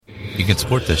You can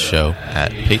support this show at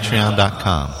patreon.com/ASA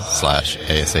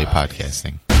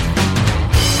Podcasting. The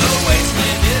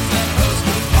wasteland is a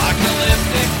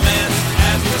post-apocalyptic mess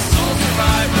as the sole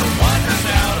survivor wanders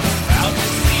out, about to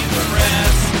see the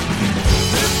rest.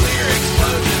 Nuclear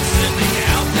explosions sending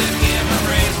out the gamma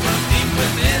rays from deep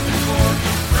within the core,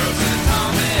 frozen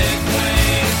atomic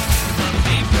waves. From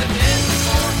deep within the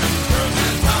core,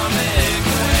 frozen atomic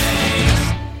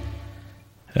waves.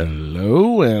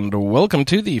 Hello, and welcome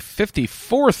to the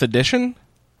 54th edition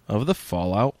of the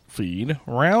Fallout Feed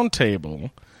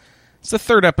Roundtable. It's the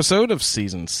third episode of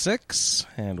Season 6,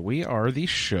 and we are the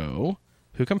show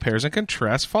who compares and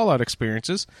contrasts Fallout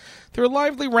experiences through a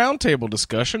lively roundtable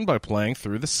discussion by playing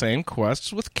through the same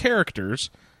quests with characters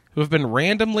who have been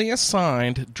randomly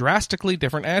assigned drastically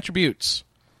different attributes.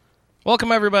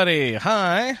 Welcome, everybody.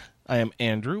 Hi, I am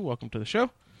Andrew. Welcome to the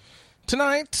show.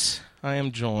 Tonight, I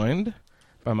am joined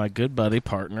by my good buddy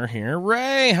partner here,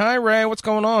 Ray. Hi, Ray. What's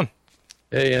going on?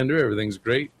 Hey, Andrew. Everything's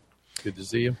great. Good to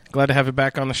see you. Glad to have you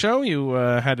back on the show. You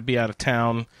had to be out of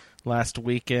town last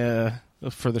week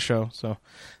for the show, so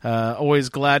always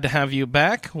glad to have you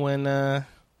back when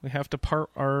we have to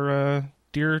part our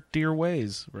dear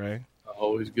ways, Ray.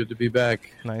 Always good to be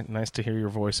back. Nice to hear your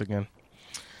voice again.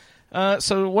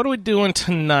 So what are we doing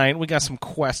tonight? We got some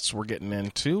quests we're getting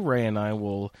into. Ray and I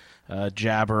will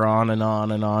jabber on and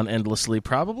on and on endlessly,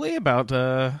 probably, about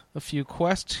a few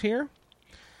quests here.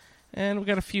 And we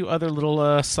got a few other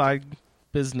little side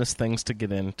business things to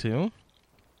get into.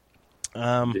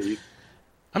 I'm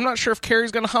not sure if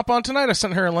Carrie's going to hop on tonight. I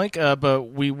sent her a link, but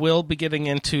we will be getting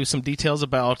into some details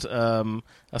about a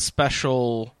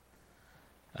special...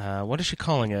 what is she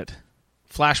calling it?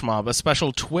 Flash mob. A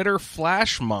special Twitter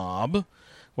flash mob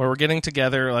where we're getting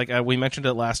together, like we mentioned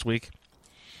it last week,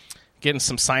 getting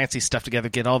some sciencey stuff together,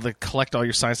 collect all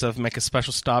your science stuff, make a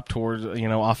special stop toward,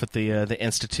 off at the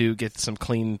Institute, get some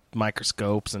clean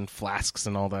microscopes and flasks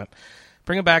and all that.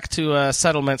 Bring it back to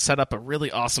settlement, set up a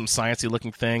really awesome sciencey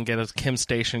looking thing, get a chem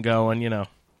station going,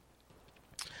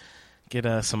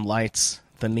 get some lights,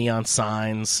 the neon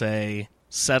signs say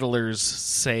settlers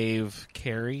save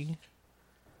Carrie.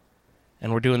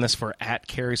 And we're doing this for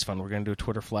 @Carrie's Fund. We're going to do a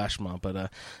Twitter flash mob.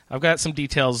 But I've got some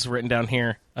details written down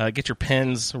here. Get your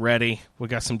pens ready. We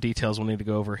got some details we'll need to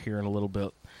go over here in a little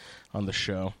bit on the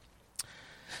show.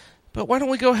 But why don't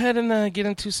we go ahead and get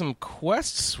into some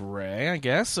quests, Ray, I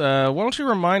guess. Why don't you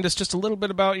remind us just a little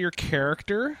bit about your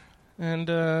character? And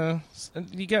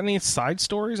you got any side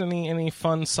stories? Any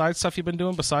fun side stuff you've been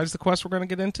doing besides the quest we're going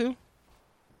to get into?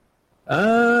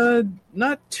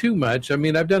 Not too much. I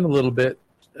mean, I've done a little bit.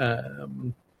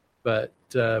 But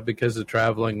because of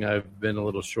traveling, I've been a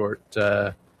little short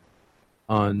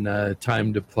on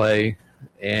time to play,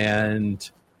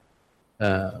 and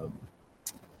so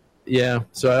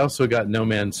I also got No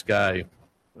Man's Sky.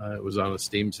 It was on a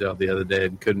Steam sale the other day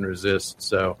and couldn't resist.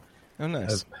 So, oh,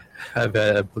 nice. I've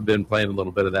been playing a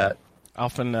little bit of that.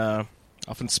 Off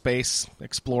in space,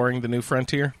 exploring the new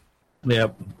frontier.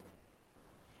 Yep.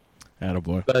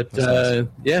 Attaboy. But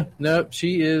nice.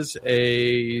 She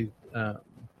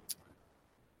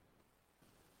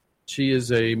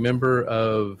is a member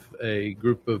of a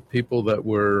group of people that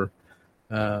were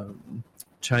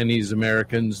Chinese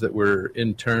Americans that were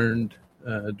interned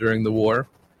during the war.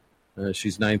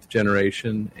 She's 9th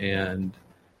generation and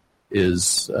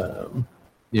is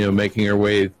making her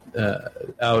way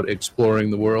out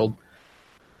exploring the world,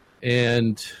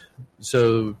 and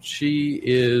so she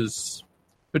is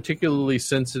particularly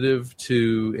sensitive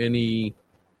to any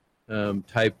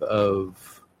type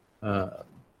of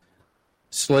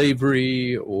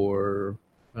slavery or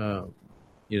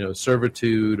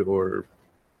servitude or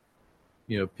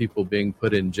people being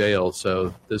put in jail.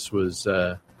 So this was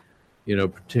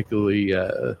particularly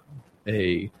a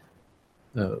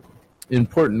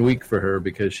important week for her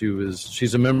because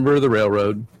she's a member of the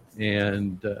railroad,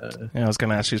 and I was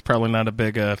going to ask, she's probably not a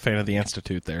big fan of the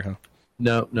Institute there, huh?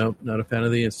 No, not a fan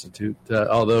of the Institute.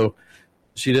 Although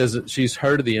she's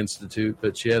heard of the Institute,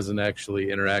 but she hasn't actually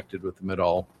interacted with them at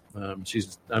all. I'm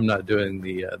not doing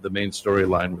the main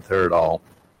storyline with her at all.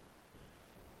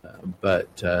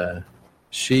 But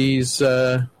she's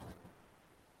very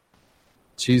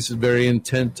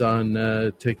intent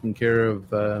on taking care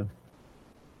of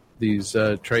these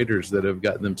traders that have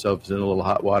gotten themselves in a little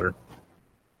hot water.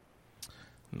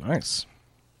 Nice.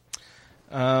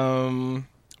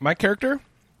 My character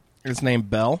is named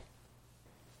Belle.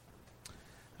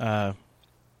 Going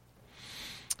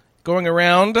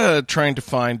around trying to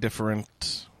find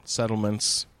different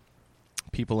settlements,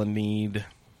 people in need,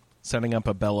 setting up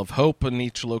a Bell of Hope in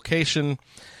each location.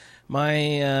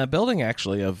 My building,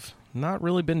 actually, of not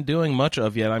really been doing much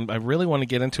of yet. I really want to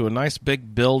get into a nice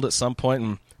big build at some point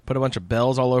and put a bunch of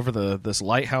bells all over this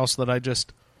lighthouse that I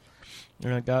just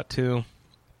got to.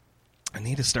 I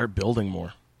need to start building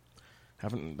more.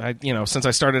 Since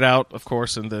I started out, of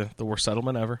course, in the worst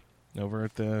settlement ever, over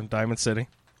at the Diamond City.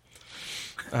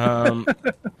 I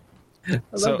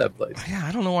love that place. Yeah,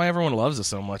 I don't know why everyone loves it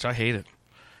so much. I hate it.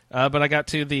 But I got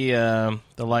to the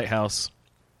lighthouse,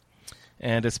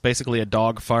 and it's basically a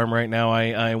dog farm right now.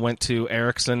 I went to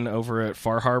Erickson over at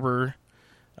Far Harbor,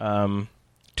 2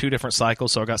 different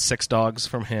cycles, so I got 6 dogs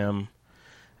from him,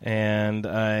 and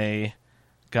I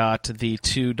got the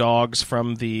 2 dogs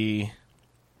from the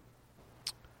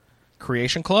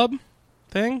Creation Club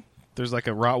thing. There's like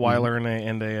a Rottweiler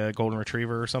and a Golden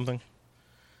Retriever or something.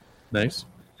 Nice.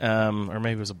 Or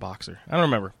maybe it was a boxer. I don't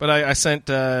remember. But I sent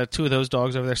 2 of those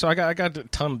dogs over there. So I got a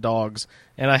ton of dogs,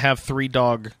 and I have 3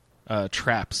 dog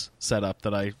traps set up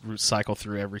that I cycle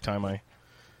through every time I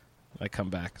come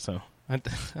back. So I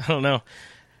don't know.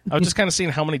 I was just kind of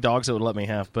seeing how many dogs it would let me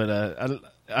have. But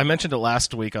I mentioned it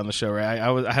last week on the show, right?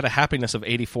 I had a happiness of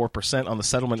 84% on the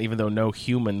settlement, even though no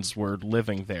humans were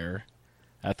living there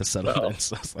at the settlement. Well,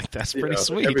 so I was like, that's pretty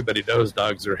sweet. Everybody knows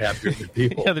dogs are happier than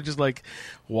people. Yeah, they're just like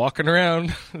walking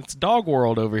around. It's dog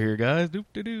world over here, guys.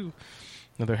 Doop-de-doo.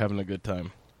 And they're having a good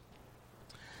time.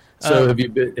 So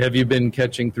have you been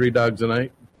catching 3 dogs a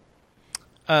night?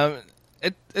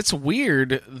 It's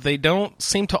weird. They don't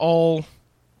seem to all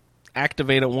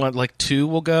activate at once. Like 2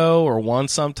 will go, or 1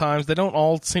 sometimes. They don't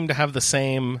all seem to have the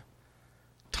same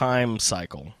time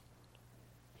cycle.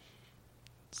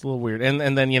 It's a little weird.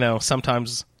 And then,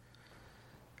 sometimes,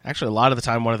 actually a lot of the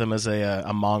time, one of them is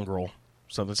a mongrel.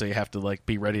 So you have to like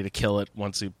be ready to kill it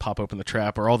once you pop open the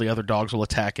trap, or all the other dogs will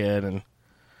attack it, and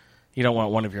you don't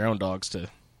want one of your own dogs to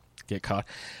get caught.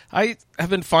 I have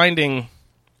been finding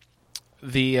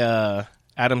the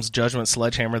Adam's Judgment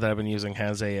sledgehammer that I've been using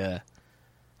has a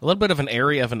little bit of an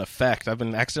area of an effect. I've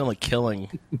been accidentally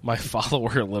killing my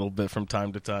follower a little bit from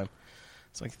time to time.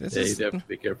 It's like you'd have to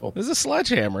be careful. This is a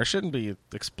sledgehammer. It shouldn't be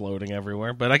exploding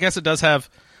everywhere. But I guess it does have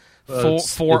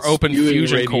it's open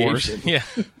fusion radiation. cores. Yeah,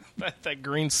 that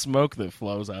green smoke that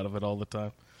flows out of it all the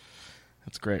time.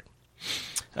 That's great.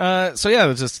 So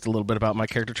yeah, just a little bit about my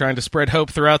character trying to spread hope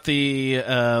throughout the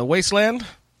wasteland,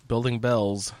 building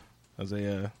bells as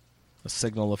a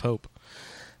signal of hope.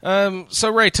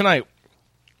 So Ray, tonight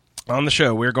on the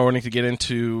show, we're going to get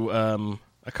into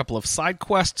a couple of side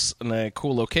quests in a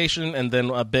cool location, and then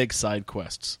a big side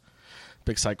quest.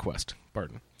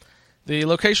 Pardon. The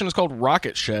location is called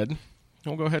Rocket Shed.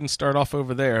 We'll go ahead and start off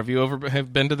over there. Have you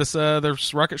have been to this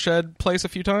Rocket Shed place a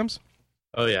few times?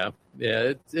 Oh yeah.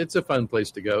 It's a fun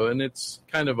place to go, and it's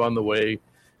kind of on the way.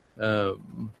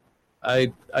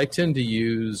 I tend to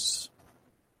use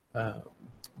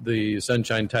the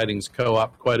Sunshine Tidings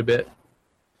Co-op quite a bit,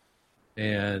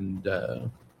 and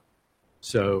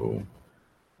so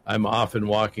I'm often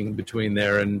walking between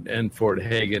there and Fort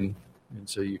Hagen, and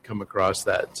so you come across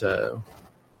that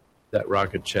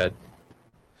rocket shed.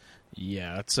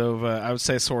 Yeah, it's over, I would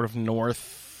say sort of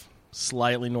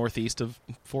slightly northeast of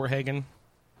Fort Hagen.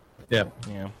 Yeah.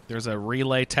 There's a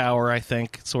relay tower, I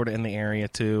think, sort of in the area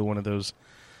too. One of those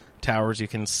towers you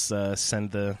can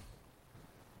send the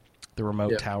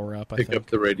remote tower up. Pick up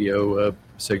the radio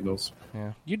signals.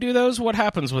 Yeah, you do those. What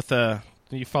happens with do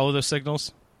you follow those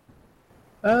signals?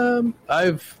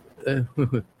 I've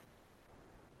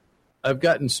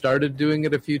gotten started doing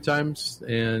it a few times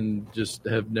and just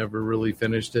have never really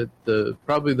finished it.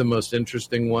 Probably the most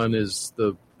interesting one is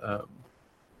the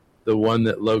one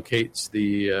that locates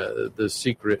the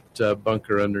secret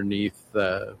bunker underneath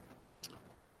the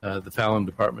Fallon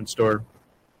department store.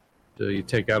 So you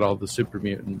take out all the super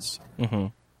mutants,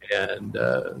 and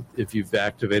if you've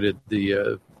activated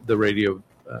the radio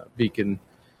beacon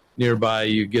nearby,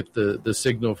 you get the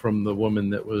signal from the woman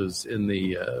that was in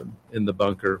the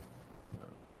bunker.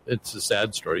 It's a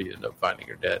sad story. You end up finding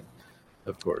her dead,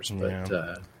 of course.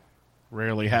 But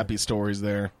rarely happy stories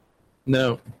there.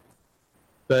 No,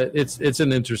 but it's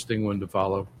an interesting one to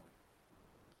follow.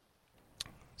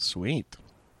 Sweet.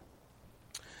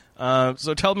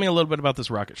 So tell me a little bit about this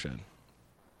rocket shed.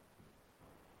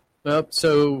 Well,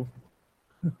 so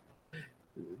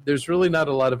there's really not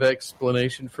a lot of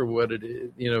explanation for what it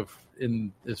is,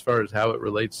 in as far as how it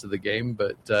relates to the game,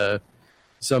 but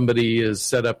somebody has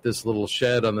set up this little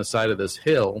shed on the side of this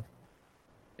hill,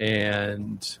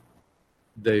 and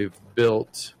they've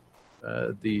built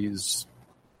these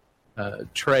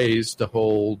trays to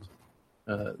hold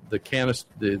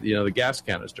the gas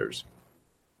canisters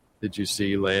that you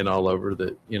see laying all over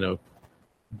that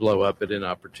blow up at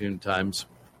inopportune times.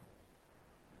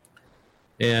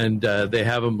 and they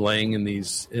have them laying in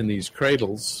these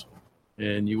cradles.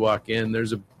 And you walk in,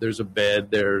 there's a bed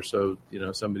there, so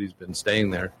somebody's been staying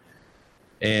there.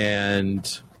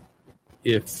 And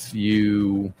if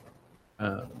you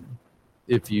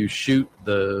shoot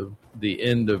the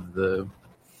end of the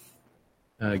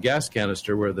gas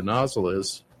canister where the nozzle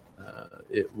is,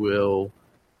 it will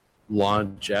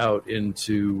launch out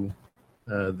into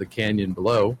the canyon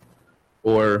below,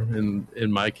 or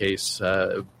in my case,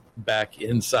 back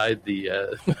inside the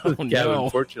cabin. No.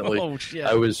 Fortunately, Oh, shit.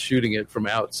 I was shooting it from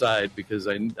outside because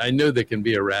I know they can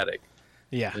be erratic.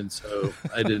 Yeah. And so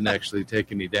I didn't actually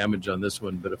take any damage on this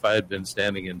one, but if I had been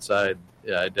standing inside,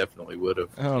 yeah, I definitely would have.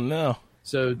 Oh, no.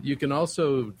 So you can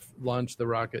also launch the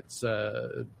rockets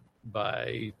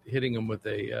by hitting them with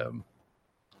a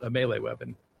melee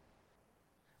weapon.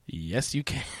 Yes, you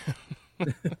can.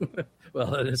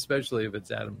 Well, especially if it's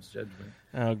Adam's judgment.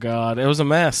 Oh, God. It was a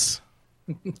mess.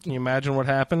 Can you imagine what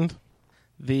happened?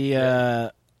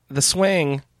 The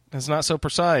swing is not so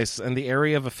precise, and the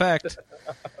area of effect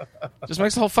just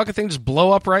makes the whole fucking thing just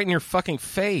blow up right in your fucking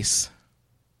face.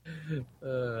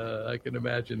 I can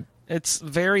imagine. It's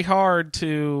very hard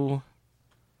to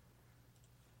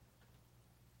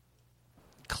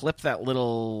clip that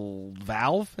little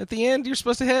valve at the end you're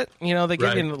supposed to hit. They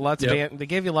give you lots of they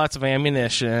gave you lots of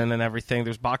ammunition and everything.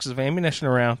 There's boxes of ammunition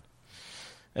around.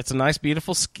 It's a nice,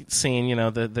 beautiful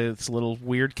scene. This little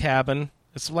weird cabin.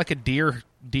 It's like a deer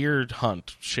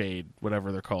hunt shade,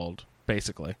 whatever they're called.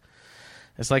 Basically,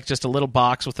 it's like just a little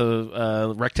box with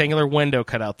a rectangular window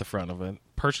cut out the front of it,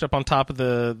 perched up on top of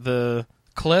the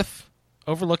cliff,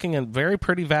 overlooking a very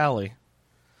pretty valley.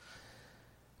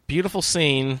 Beautiful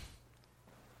scene.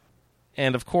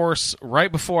 And of course,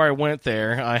 right before I went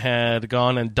there, I had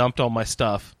gone and dumped all my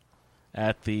stuff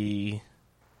at the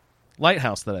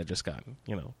lighthouse that I just got.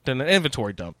 Done an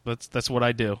inventory dump. That's what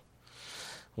I do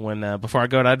when before I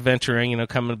go out adventuring.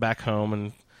 Coming back home,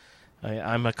 and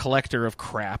I'm a collector of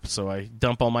crap, so I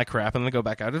dump all my crap and then go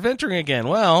back out adventuring again.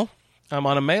 Well, I'm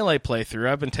on a melee playthrough.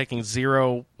 I've been taking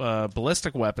 0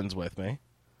 ballistic weapons with me.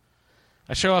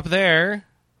 I show up there.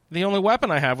 The only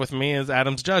weapon I have with me is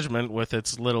Adam's Judgment with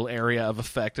its little area of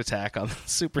effect attack on the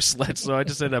super sledge. So I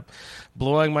just end up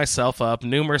blowing myself up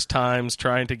numerous times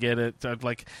trying to get it.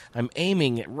 I'm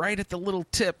aiming it right at the little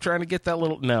tip, trying to get that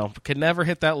little... No, could never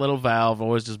hit that little valve.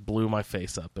 Always just blew my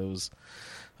face up. It was,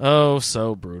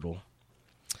 so brutal.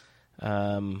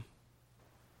 But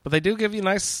they do give you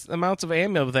nice amounts of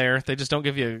ammo there. They just don't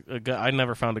give you a gun. I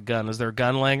never found a gun. Is there a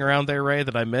gun laying around there, Ray,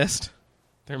 that I missed?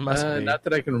 There must be. Not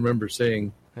that I can remember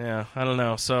seeing. Yeah, I don't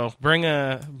know. So bring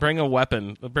a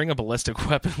weapon, bring a ballistic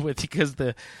weapon with you, because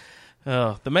the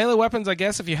melee weapons, I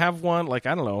guess, if you have one, I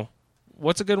don't know,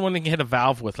 what's a good one to hit a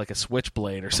valve with, like a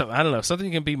switchblade or something? I don't know, something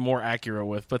you can be more accurate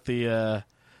with. But the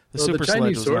super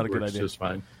sledge was not a good idea. Just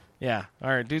fine. Yeah, all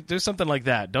right, do something like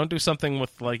that. Don't do something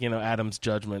with Adam's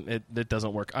Judgment. It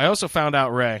doesn't work. I also found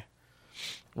out, Ray,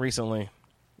 recently,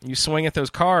 you swing at those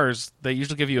cars, they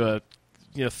usually give you a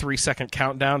 3-second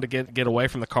countdown to get away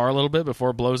from the car a little bit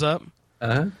before it blows up.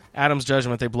 Adam's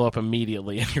Judgment, they blow up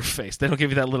immediately in your face. They don't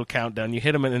give you that little countdown. You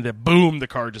hit them and then boom, the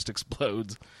car just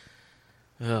explodes.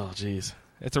 Oh, jeez.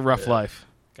 It's a rough life.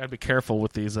 Got to be careful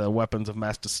with these weapons of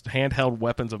handheld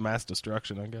weapons of mass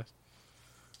destruction, I guess.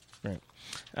 Right.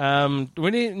 Do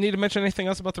we need to mention anything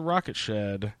else about the rocket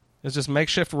shed? It's just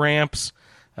makeshift ramps,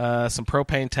 some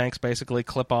propane tanks, basically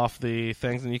clip off the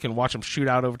things, and you can watch them shoot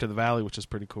out over to the valley, which is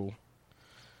pretty cool.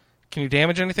 Can you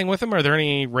damage anything with them? Are there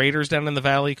any raiders down in the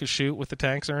valley you could shoot with the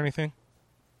tanks or anything?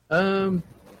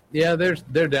 Yeah,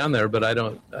 they're down there, but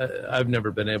I've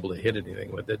never been able to hit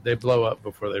anything with it. They blow up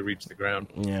before they reach the ground.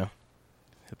 Yeah.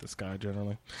 Hit the sky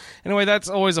generally. Anyway, that's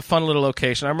always a fun little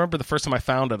location. I remember the first time I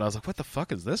found it, I was like, what the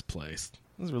fuck is this place?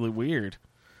 This is really weird.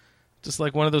 Just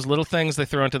like one of those little things they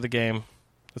throw into the game.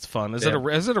 It's fun. Is it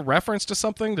a reference to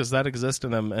something? Does that exist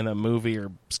in a movie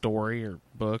or story or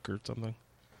book or something?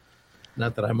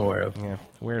 Not that I'm aware of. Yeah,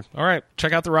 weird. All right,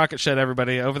 check out the rocket shed,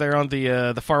 everybody. Over there on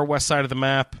the far west side of the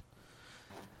map.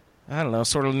 I don't know,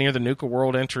 sort of near the Nuka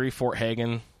World entry, Fort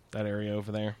Hagen, that area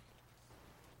over there.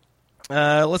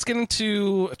 Let's get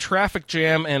into Traffic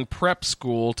Jam and Prep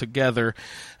School together.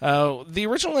 The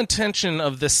original intention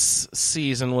of this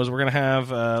season was we're going to have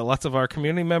lots of our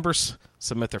community members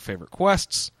submit their favorite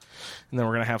quests, and then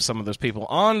we're going to have some of those people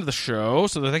on the show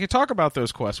so that they can talk about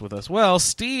those quests with us. Well,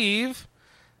 Steve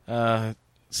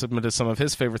submitted some of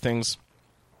his favorite things,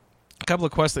 a couple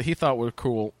of quests that he thought were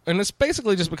cool, and it's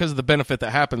basically just because of the benefit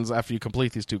that happens after you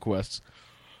complete these two quests.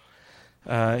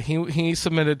 He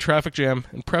submitted Traffic Jam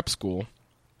and Prep School,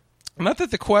 Not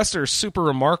that the quests are super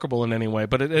remarkable in any way,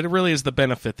 but it really is the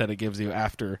benefit that it gives you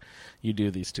after you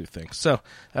do these two things. So,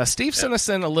 Steve sent us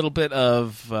in a little bit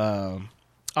of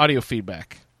audio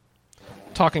feedback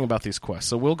talking about these quests.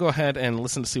 So we'll go ahead and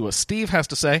listen to see what Steve has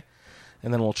to say,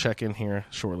 and then we'll check in here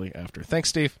shortly after. Thanks,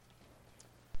 Steve.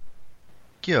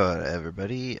 Kia ora,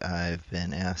 everybody. I've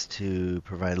been asked to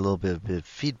provide a little bit of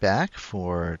feedback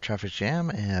for Traffic Jam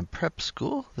and Prep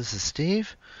School. This is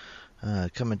Steve.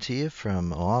 Coming to you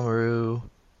from Oamaru,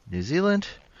 New Zealand.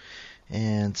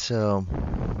 And so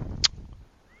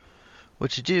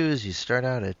what you do is you start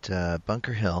out at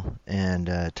Bunker Hill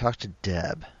and talk to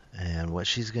Deb. And what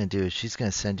she's going to do is she's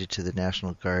going to send you to the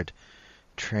National Guard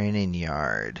training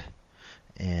yard.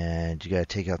 And you got to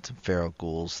take out some feral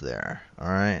ghouls there.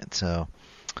 Alright, so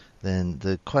then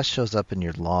the quest shows up in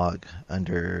your log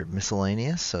under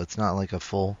miscellaneous. So it's not like a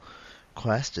full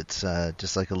quest. It's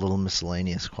just like a little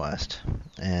miscellaneous quest,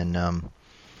 and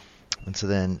so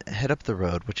then head up the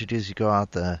road. What you do is you go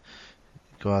out the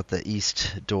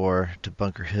east door to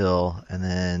Bunker Hill, and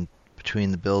then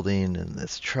between the building and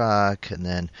this truck, and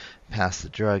then past the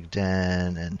drug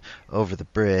den, and over the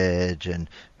bridge, and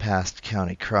past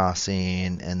County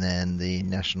Crossing, and then the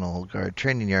National Guard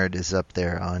training yard is up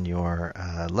there on your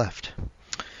left.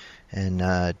 And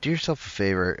do yourself a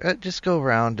favor, just go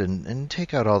around and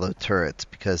take out all the turrets,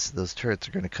 because those turrets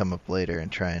are going to come up later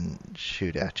and try and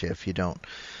shoot at you if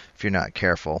you're not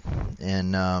careful.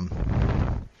 And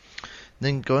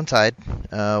then go inside.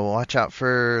 Watch out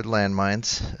for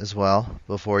landmines as well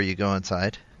before you go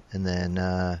inside, and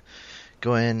then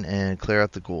go in and clear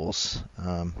out the ghouls.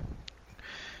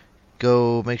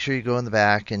 Make sure you go in the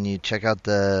back and you check out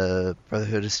the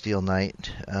Brotherhood of Steel Knight,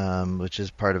 which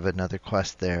is part of another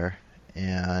quest there,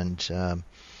 and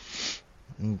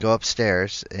go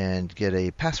upstairs and get a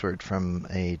password from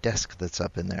a desk that's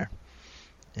up in there,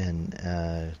 and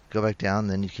go back down.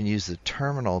 Then you can use the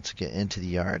terminal to get into the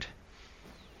yard.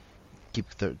 Keep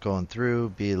going through.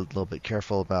 Be a little bit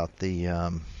careful about the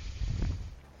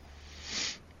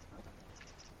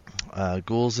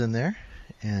ghouls in there,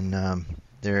 and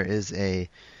there is a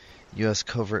U.S.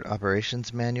 Covert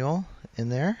Operations Manual in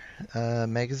there,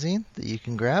 magazine that you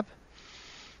can grab.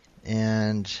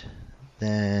 And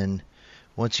then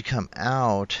once you come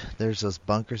out, there's those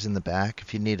bunkers in the back.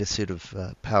 If you need a suit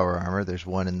of power armor, there's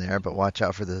one in there. But watch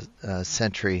out for the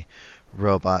sentry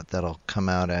robot that'll come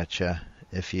out at you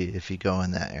if you go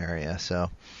in that area.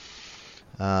 So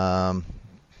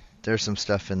there's some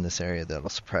stuff in this area that'll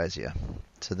surprise you.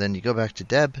 So then you go back to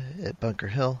Deb at Bunker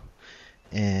Hill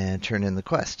and turn in the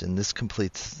quest, and this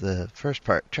completes the first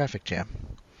part, Traffic Jam.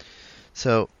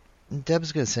 So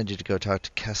Deb's going to send you to go talk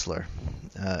to Kessler,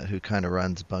 who kind of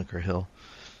runs Bunker Hill,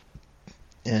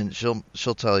 and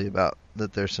she'll tell you about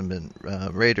that there's some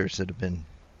raiders that have been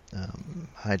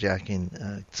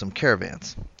hijacking some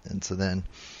caravans, and so then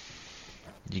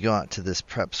you go out to this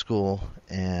prep school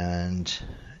and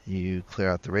you clear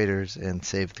out the raiders and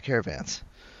save the caravans.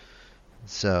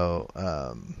 So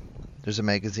there's a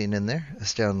magazine in there,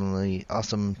 Astoundingly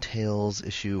Awesome Tales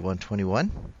issue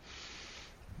 121.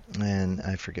 And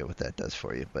I forget what that does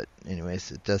for you, but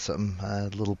anyways, it does something, a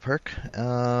little perk.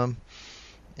 And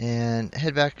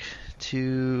head back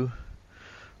to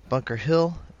Bunker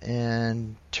Hill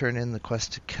and turn in the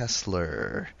quest to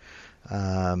Kessler.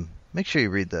 Make sure you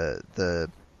read the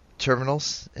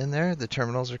terminals in there. The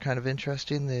terminals are kind of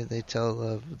interesting. They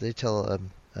tell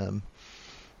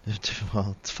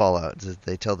well, it's Fallout.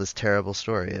 They tell this terrible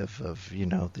story of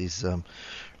these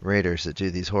raiders that do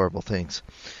these horrible things.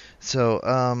 So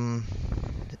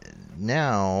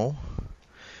now,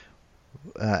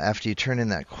 after you turn in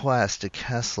that quest to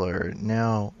Kessler,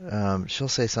 now she'll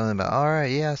say something about, all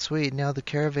right, yeah, sweet, now the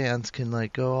caravans can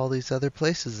go all these other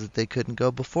places that they couldn't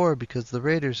go before because the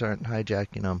raiders aren't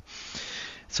hijacking them.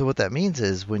 So what that means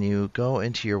is when you go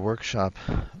into your workshop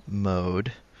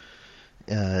mode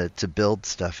to build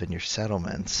stuff in your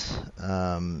settlements,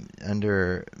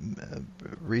 under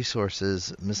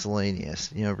resources,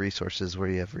 miscellaneous, resources where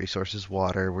you have resources,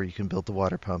 water, where you can build the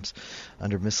water pumps.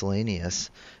 Under miscellaneous,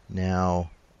 now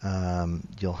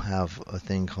you'll have a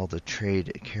thing called a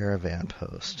trade caravan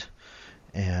post.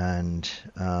 And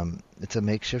it's a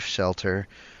makeshift shelter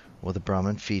with a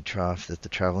Brahmin feed trough that the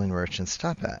traveling merchants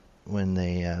stop at when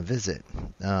they visit.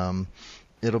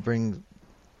 It'll bring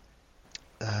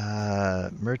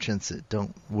merchants that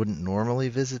wouldn't normally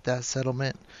visit that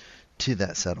settlement to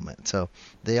that settlement. So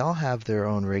they all have their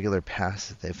own regular paths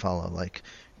that they follow, like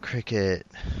Cricket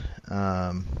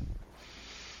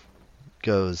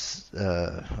goes,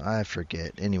 I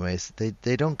forget. Anyways,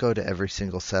 they don't go to every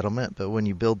single settlement, but when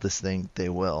you build this thing, they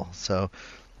will. So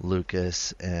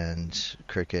Lucas and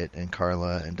Cricket and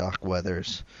Carla and Doc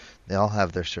Weathers, they all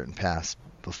have their certain paths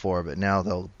before, but now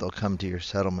they'll come to your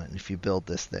settlement if you build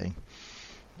this thing.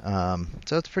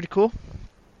 So it's pretty cool.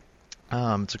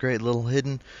 It's a great little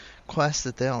hidden quest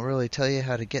that they don't really tell you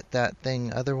how to get that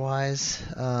thing otherwise,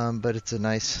 but it's a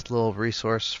nice little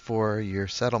resource for your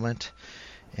settlement.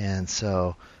 And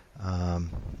so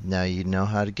now you know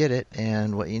how to get it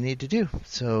and what you need to do.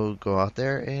 So go out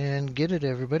there and get it,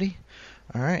 everybody.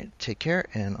 All right, take care,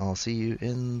 and I'll see you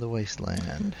in the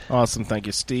wasteland. Awesome, thank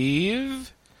you,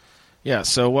 Steve. Yeah,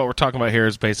 so what we're talking about here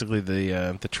is basically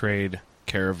the trade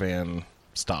caravan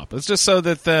stop. It's just so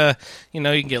that you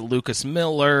can get Lucas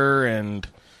Miller and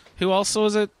who also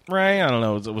is it, Ray? I don't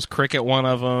know. Was Cricket one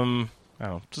of them? I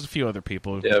don't know, just a few other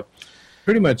people. Yeah,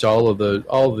 pretty much all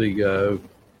the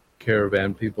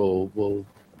caravan people will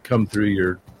come through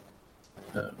your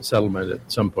settlement at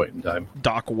some point in time.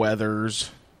 Doc Weathers,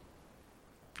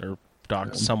 or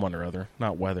Doc someone or other,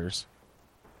 not Weathers.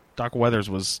 Doc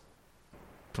Weathers was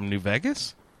from New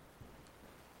Vegas?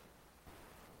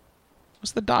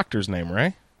 What's the doctor's name,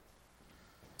 Ray?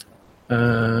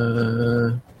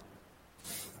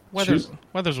 Weathers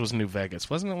was New Vegas,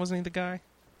 wasn't it? Wasn't he the guy?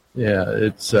 Yeah,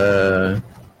 it's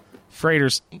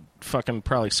Frater's fucking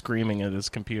probably screaming at his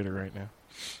computer right now.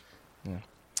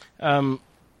 Yeah.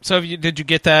 So did you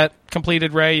get that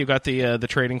completed, Ray? You got the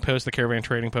trading post, the caravan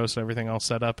trading post, and everything all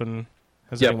set up, and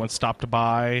has anyone stopped to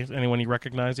buy? Anyone you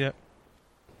recognize yet?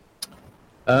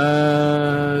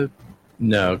 No,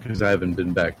 because I haven't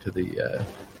been back to the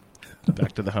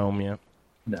home yet.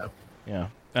 No. Yeah.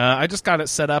 I just got it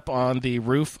set up on the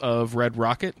roof of Red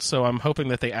Rocket, so I'm hoping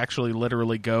that they actually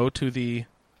literally go to the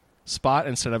spot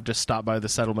instead of just stop by the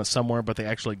settlement somewhere, but they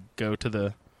actually go to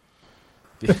the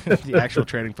actual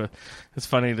trading post. It's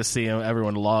funny to see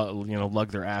everyone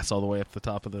lug their ass all the way up the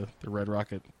top of the Red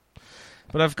Rocket.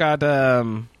 But I've got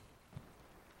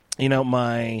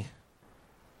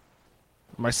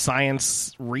my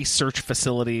science research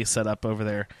facility set up over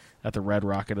there at the Red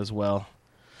Rocket as well.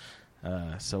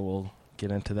 So we'll get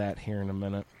into that here in a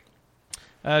minute.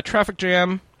 Traffic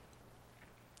jam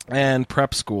and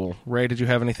prep school. Ray, did you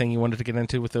have anything you wanted to get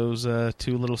into with those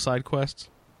two little side quests?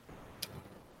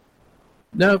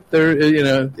 No,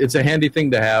 it's a handy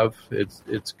thing to have.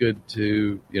 It's good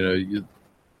to,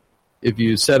 if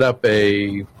you set up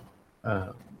a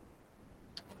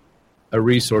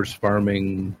resource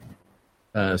farming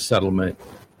settlement,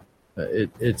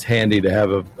 it's handy to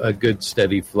have a good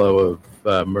steady flow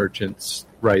of merchants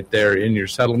right there in your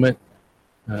settlement,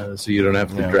 so you don't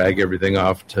have to drag everything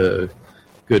off to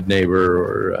Good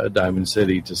Neighbor or Diamond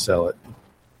City to sell it.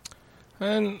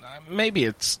 And maybe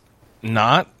it's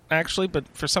not actually, but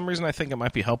for some reason I think it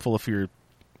might be helpful if you're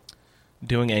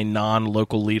doing a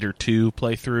non-local leader 2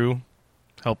 playthrough.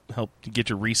 Help get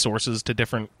your resources to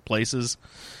different places,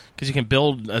 because you can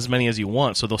build as many as you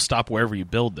want, so they'll stop wherever you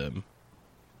build them.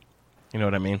 You know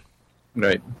what I mean?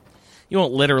 Right. You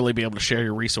won't literally be able to share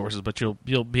your resources, but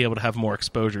you'll be able to have more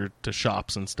exposure to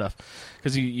shops and stuff.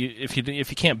 Because if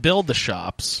you can't build the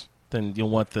shops, then you'll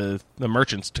want the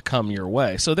merchants to come your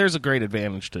way. So there's a great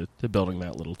advantage to building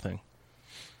that little thing.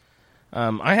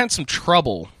 I had some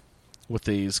trouble with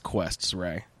these quests,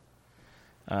 Ray.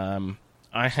 I'm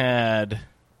not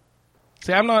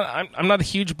a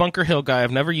huge Bunker Hill guy.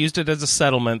 I've never used it as a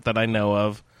settlement that I know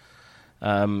of.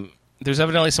 There's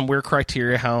evidently some weird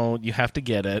criteria how you have to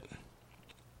get it.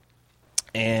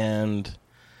 And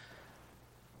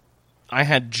I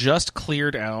had just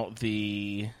cleared out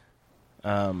the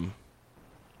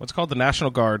what's called the National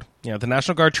Guard. Yeah, the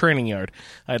National Guard training yard.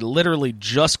 I had literally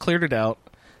just cleared it out,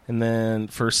 and then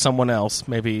for someone else,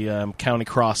 maybe County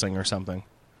Crossing or something.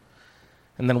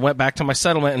 And then went back to my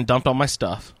settlement and dumped all my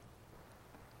stuff.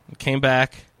 Came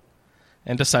back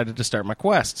and decided to start my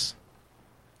quests.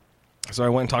 So I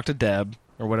went and talked to Deb,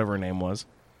 or whatever her name was.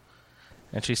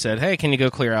 And she said, hey, can you go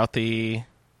clear out the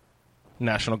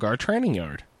National Guard training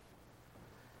yard?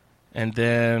 And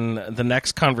then the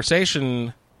next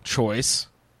conversation choice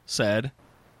said,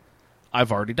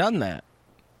 I've already done that.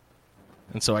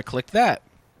 And so I clicked that.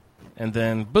 And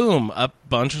then, boom, up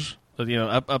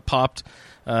popped,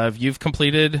 you've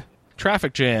completed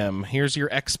Traffic Jam. Here's your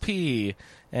XP.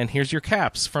 And here's your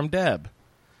caps from Deb.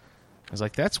 I was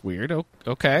like, that's weird.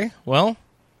 Okay, well,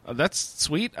 that's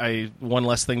sweet. One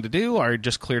less thing to do. I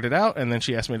just cleared it out, and then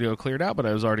she asked me to go clear it out, but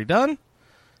I was already done.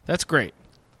 That's great.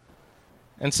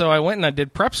 And so I went and I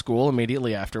did prep school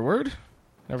immediately afterward.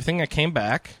 Everything, I came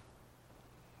back.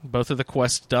 Both of the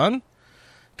quests done.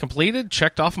 Completed,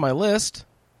 checked off my list.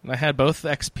 And I had both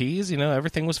XPs,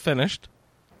 everything was finished.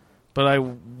 But I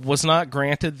was not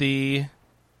granted the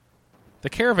the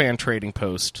caravan trading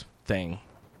post thing.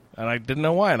 And I didn't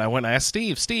know why. And I went and asked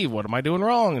Steve, what am I doing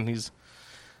wrong? And he's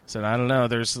said, I don't know.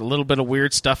 There's a little bit of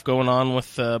weird stuff going on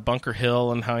with Bunker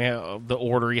Hill and how the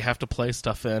order you have to play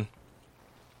stuff in.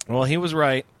 Well, he was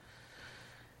right.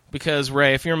 Because,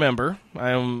 Ray, if you remember,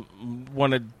 I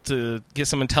wanted to get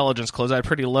some intelligence clothes. I had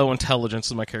pretty low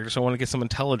intelligence in my character, so I wanted to get some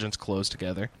intelligence clothes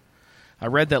together. I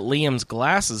read that Liam's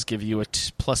glasses give you a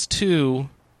 +2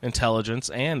 intelligence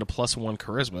and a +1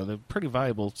 charisma. They're a pretty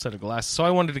valuable set of glasses. So I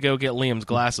wanted to go get Liam's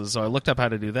glasses, so I looked up how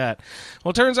to do that.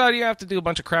 Well, it turns out you have to do a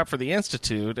bunch of crap for the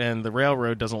Institute, and the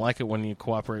Railroad doesn't like it when you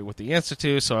cooperate with the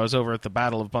Institute, so I was over at the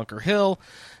Battle of Bunker Hill.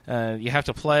 You have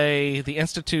to play the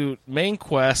Institute main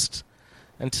quest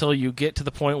until you get to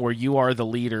the point where you are the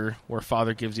leader, where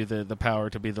Father gives you the power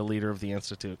to be the leader of the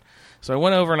Institute. So I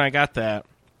went over and I got that.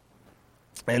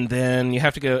 And then you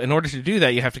have to go, in order to do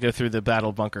that, you have to go through the Battle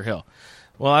of Bunker Hill.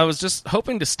 Well, I was just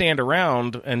hoping to stand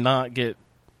around and not get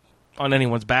on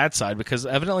anyone's bad side, because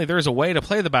evidently there is a way to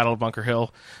play the Battle of Bunker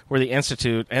Hill where the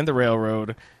Institute and the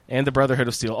Railroad and the Brotherhood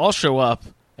of Steel all show up,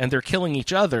 and they're killing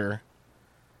each other,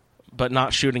 but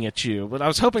not shooting at you. But I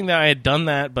was hoping that I had done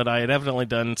that, but I had evidently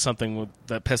done something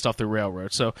that pissed off the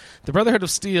Railroad. So the Brotherhood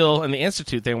of Steel and the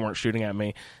Institute, they weren't shooting at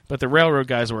me, but the Railroad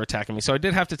guys were attacking me. So I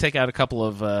did have to take out a couple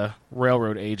of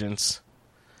Railroad agents.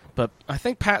 But I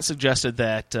think Pat suggested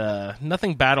that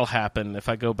nothing bad will happen if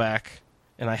I go back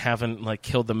and I haven't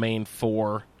killed the main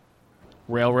 4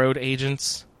 Railroad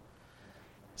agents.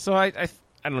 So I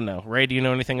don't know. Ray, do you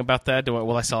know anything about that?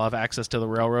 Will I still have access to the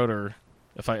Railroad, or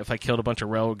if I killed a bunch of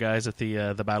Railroad guys at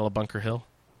the Battle of Bunker Hill?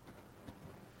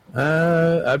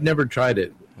 I've never tried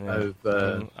it. Yeah.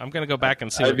 I'm going to go back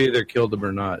and see. I've either killed them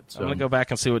or not. So. I'm going to go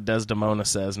back and see what Desdemona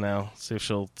says now. See if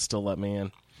she'll still let me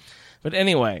in. But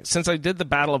anyway, since I did the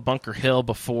Battle of Bunker Hill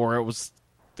before, it was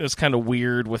kind of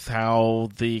weird with how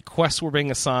the quests were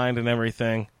being assigned and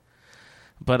everything.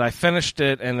 But I finished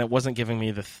it, and it wasn't giving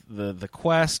me the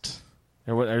quest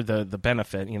or the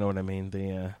benefit. You know what I mean?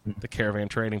 The caravan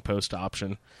trading post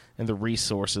option and the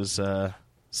resources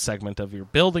segment of your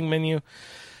building menu.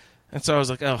 And so I was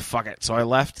like, oh, fuck it. So I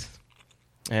left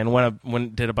and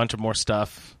went did a bunch of more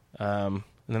stuff. And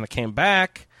then I came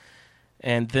back.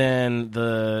 And then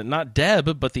not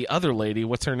Deb, but the other lady,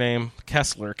 what's her name?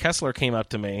 Kessler. Kessler came up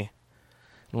to me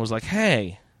and was like,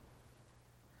 hey,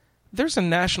 there's a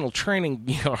national training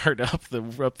yard up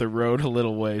the road a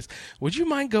little ways. Would you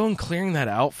mind going clearing that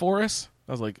out for us?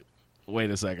 I was like, wait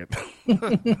a second.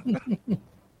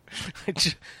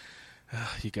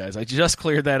 You guys, I just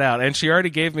cleared that out. And she already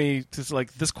gave me,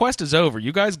 this quest is over.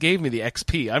 You guys gave me the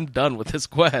XP. I'm done with this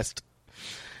quest.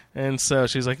 And so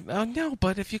she's like, oh, no,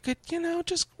 but if you could,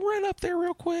 just run up there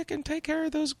real quick and take care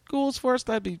of those ghouls for us,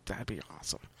 that'd be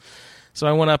awesome. So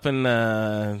I went up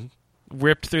and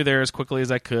ripped through there as quickly as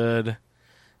I could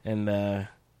and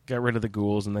got rid of the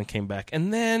ghouls and then came back.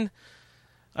 And then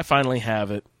I finally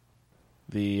have it,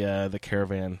 the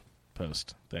caravan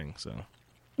post thing. So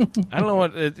I don't know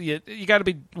what, you got to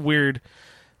be weird,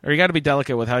 or you got to be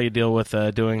delicate with how you deal with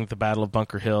doing the Battle of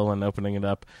Bunker Hill and opening it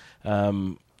up.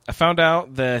 I found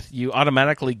out that you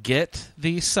automatically get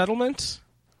the settlement,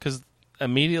 because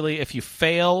immediately if you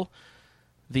fail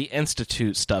the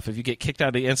Institute stuff, if you get kicked out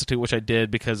of the Institute, which I did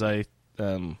because I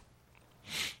some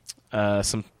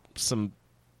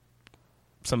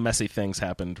messy things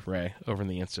happened, Ray, over in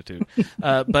the Institute.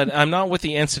 But I'm not with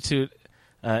the Institute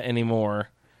anymore,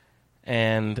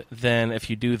 and then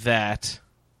if you do that,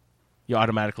 you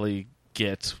automatically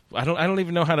get. I don't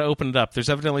even know how to open it up. There's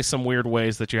evidently some weird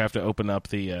ways that you have to open up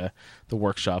the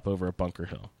workshop over at Bunker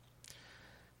Hill.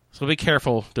 So be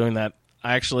careful doing that.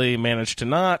 I actually managed to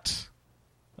not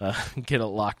get it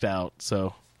locked out,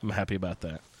 so I'm happy about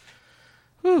that.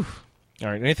 Whew. All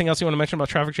right. Anything else you want to mention about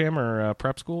Traffic Jam or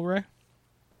Prep School, Ray?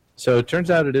 So it turns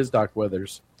out it is Doc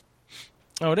Weathers.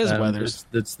 Oh, it is Weathers.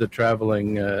 It's the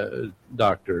traveling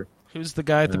doctor. Who's the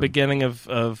guy at the beginning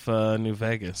of New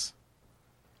Vegas?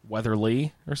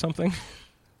 Weatherly or something?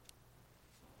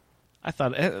 I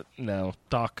thought no,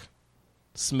 Doc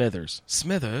Smithers.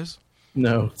 Smithers?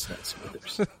 No, it's not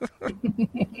Smithers.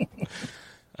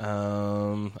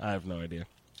 I have no idea.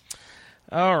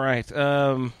 All right,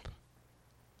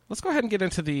 let's go ahead and get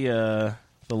into the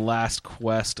last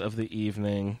quest of the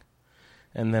evening,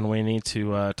 and then we need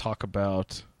to talk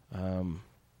about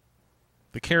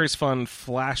the Carrie's Fun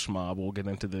flash mob. We'll get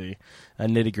into the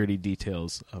nitty-gritty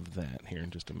details of that here in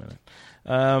just a minute.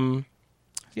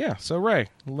 Yeah, so Ray,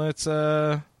 let's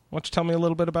why don't you tell me a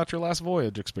little bit about your last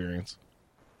voyage experience?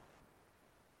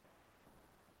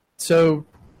 So,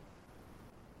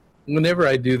 whenever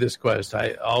I do this quest,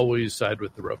 I always side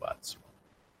with the robots.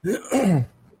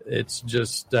 It's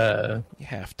just You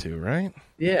have to, right?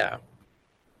 yeah.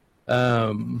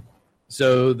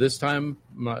 So this time,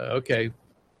 okay,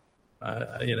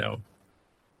 for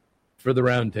the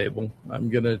round table, I'm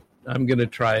gonna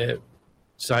try it,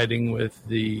 siding with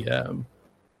the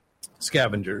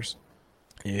scavengers.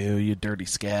 Ew, you dirty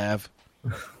scav.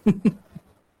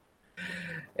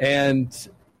 And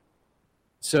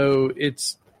so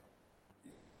it's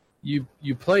you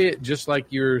play it just like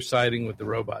you're siding with the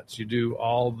robots. You do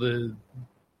all the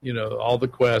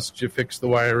quests. You fix the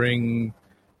wiring.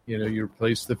 You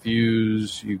replace the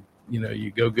fuse. You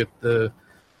go get the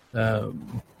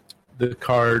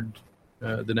card,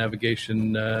 the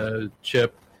navigation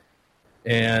chip,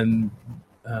 and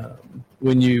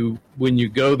when you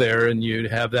go there and you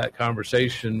have that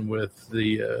conversation with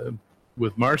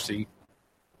with Marcy,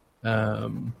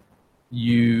 there's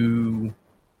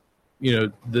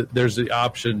the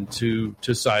option to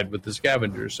side with the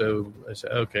scavenger. So I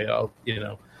said, okay,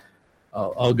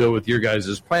 I'll go with your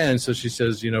guys' plan. So she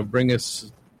says, bring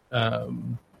us,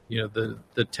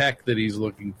 the tech that he's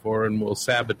looking for, and we'll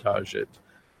sabotage it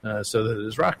so that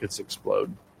his rockets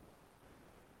explode.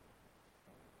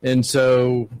 And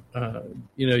so,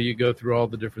 you go through all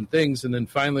the different things, and then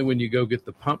finally, when you go get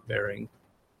the pump bearing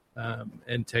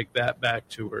and take that back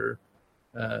to her,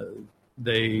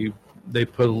 they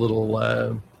put a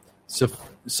little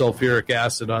sulfuric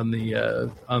acid on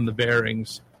the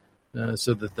bearings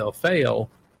so that they'll fail,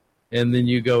 and then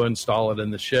you go install it in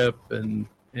the ship and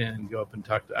go up and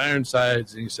talk to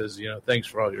Ironsides, and he says, thanks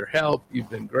for all your help,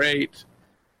 you've been great.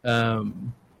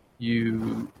 And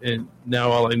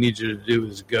now all I need you to do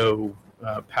is go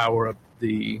power up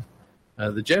the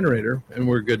generator, and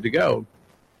we're good to go.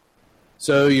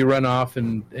 So you run off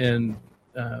and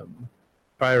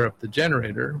fire up the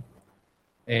generator,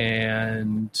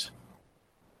 and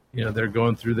they're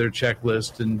going through their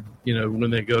checklist, and when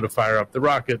they go to fire up the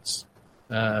rockets,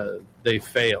 they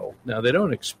fail. Now they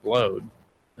don't explode,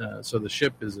 so the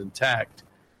ship is intact,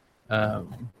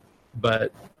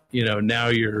 but now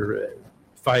you're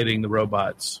fighting the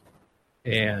robots,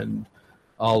 and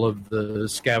all of the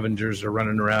scavengers are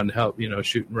running around to help,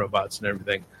 shooting robots and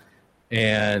everything.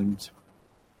 And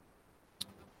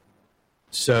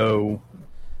so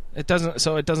it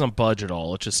doesn't budge at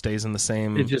all. It just stays in the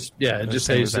same. It just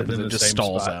stays in the just same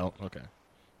stalls spot. out. Okay.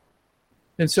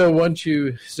 And so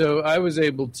I was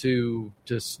able to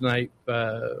snipe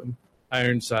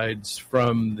Ironsides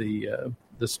from the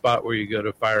spot where you go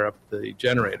to fire up the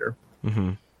generator.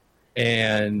 Mm-hmm.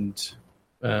 And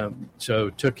so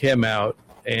took him out,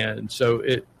 and so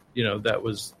it that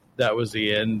was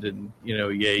the end, and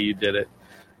yay, you did it.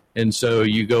 And so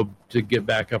you go to get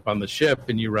back up on the ship,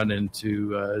 and you run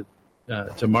into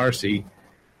to Marcy,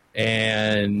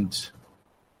 and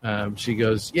she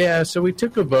goes, yeah, so we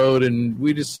took a vote, and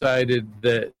we decided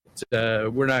that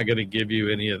we're not going to give you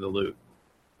any of the loot.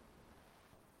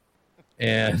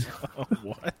 And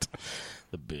What?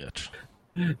 The bitch.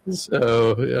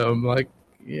 So I'm like,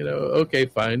 okay,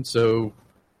 fine. So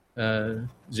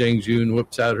Zhang Jun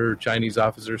whips out her Chinese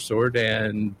officer sword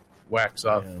and whacks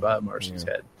off Marcy's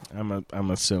head.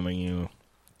 I'm assuming you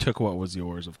took what was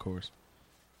yours, of course.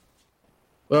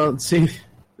 Well, see,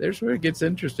 there's where it gets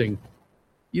interesting.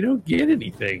 You don't get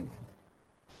anything.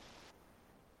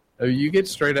 You get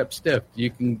straight up stiffed.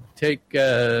 You can take,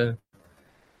 you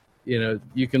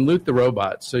can loot the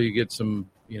robots, so you get some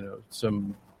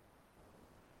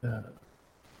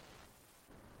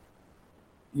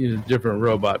different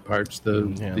robot parts.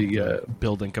 The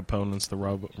building components, the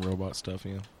robot stuff.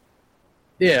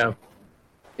 Yeah,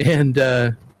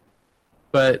 and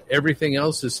but everything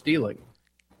else is stealing.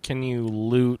 Can you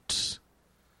loot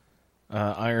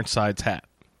Ironside's hat?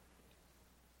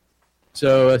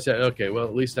 So I said, okay, well,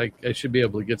 at least I should be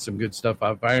able to get some good stuff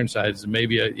off Ironsides, and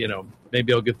maybe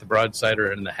I'll get the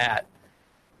broadsider and the hat.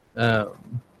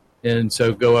 And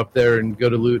so go up there and go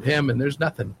to loot him, and there's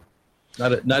nothing.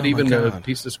 Not even a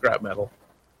piece of scrap metal.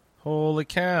 Holy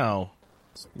cow.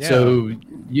 Yeah. So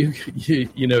you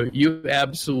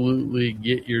absolutely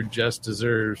get your just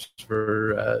deserves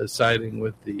for siding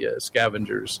with the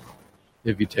scavengers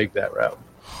if you take that route.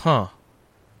 Huh.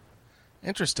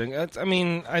 Interesting. I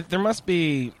mean, there must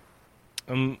be.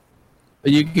 You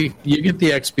get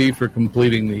the XP for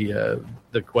completing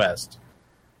the quest.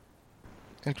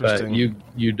 Interesting.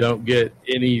 But you don't get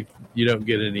any. You don't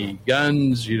get any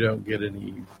guns. You don't get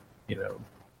any.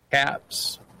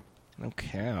 Caps. No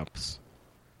caps.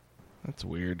 That's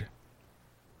weird.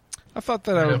 I thought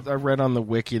that I read on the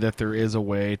wiki that there is a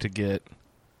way to get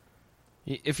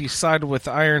if you side with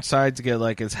Ironsides, you get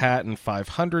like his hat and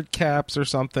 500 caps or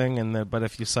something, but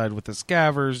if you side with the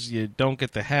Scavers, you don't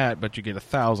get the hat, but you get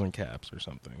 1,000 caps or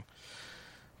something.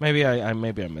 Maybe I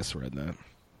misread that.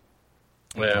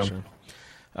 I'm Yeah. not sure.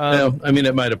 Well, I mean,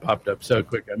 it might have popped up so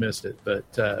quick I missed it,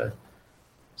 but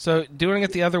So doing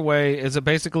it the other way, is it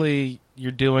basically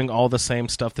you're doing all the same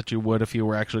stuff that you would if you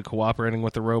were actually cooperating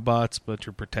with the robots, but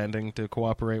you're pretending to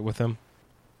cooperate with them?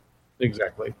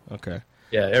 exactly. Okay.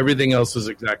 Yeah, everything else is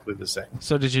exactly the same.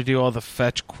 So did you do all the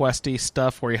fetch questy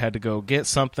stuff where you had to go get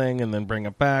something and then bring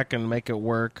it back and make it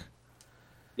work?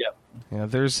 Yep. Yeah,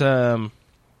 there's I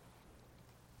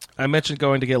mentioned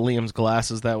going to get Liam's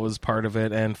glasses. That was part of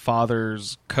it, and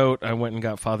Father's coat. I went and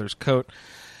got Father's coat.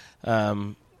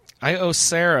 I owe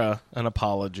Sarah an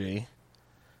apology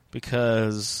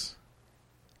because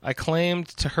I claimed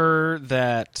to her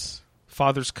that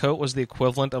Father's coat was the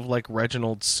equivalent of like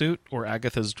Reginald's suit or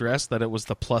Agatha's dress, that it was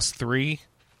the +3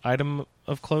 item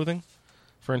of clothing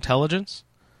for intelligence.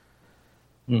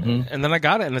 Mm-hmm. And then I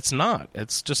got it, and it's not.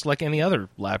 It's just like any other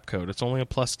lab coat. It's only a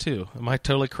 +2. Am I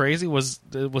totally crazy? Was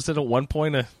it at one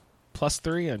point a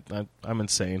 +3? I'm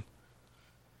insane.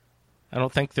 I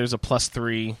don't think there's a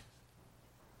 +3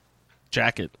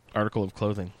 jacket article of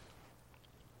clothing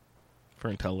for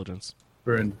intelligence.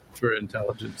 For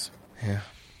intelligence. Yeah.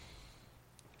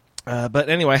 But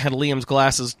anyway, I had Liam's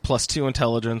glasses +2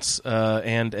 intelligence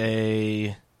and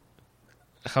a,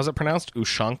 how's it pronounced?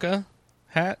 Ushanka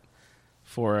hat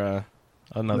for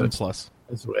another plus.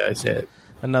 That's the way I say it.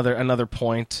 Another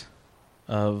point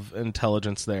of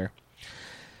intelligence there.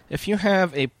 If you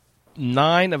have a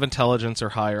 9 of intelligence or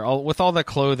higher, with all that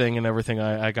clothing and everything,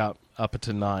 I got up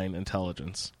to 9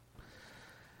 intelligence.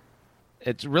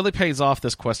 It really pays off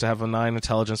this quest to have a 9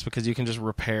 intelligence because you can just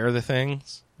repair the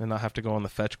things and not have to go on the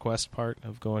fetch quest part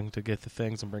of going to get the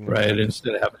things and bring them Right, back.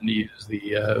 instead of having to use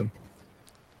the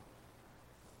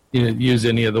use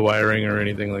any of the wiring or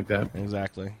anything like that.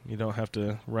 Exactly. You don't have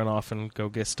to run off and go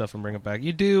get stuff and bring it back.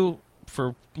 You do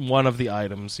for one of the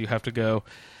items. You have to go,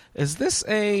 is this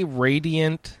a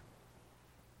Radiant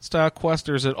style quest,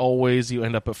 or is it always you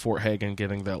end up at Fort Hagen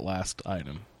getting that last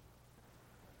item?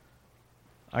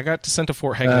 I got sent to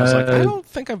Fort Hagen. I was like, I don't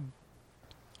think I've...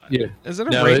 Yeah. Is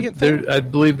it a Radiant thing? I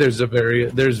believe there's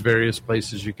various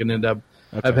places you can end up.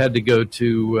 Okay. I've had to go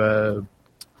to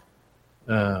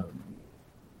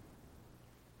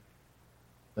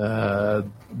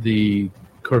the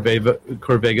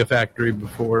Corvega factory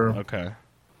before. Okay.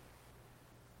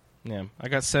 Yeah, I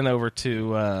got sent over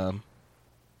to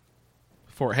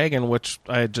Fort Hagen, which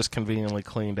I had just conveniently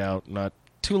cleaned out not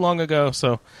too long ago,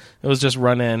 so it was just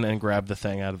run in and grab the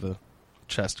thing out of the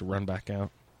chest to run back out.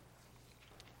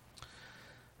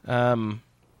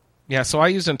 Yeah, so I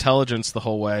used intelligence the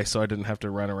whole way, so I didn't have to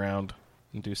run around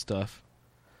and do stuff.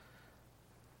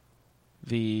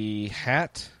 The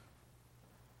hat...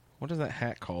 What is that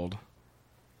hat called?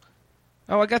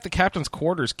 Oh, I got the captain's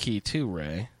quarters key too,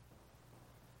 Ray.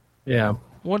 Yeah.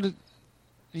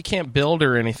 You can't build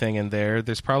or anything in there.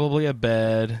 There's probably a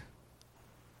bed.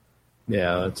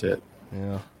 Yeah, that's it.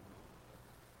 Yeah.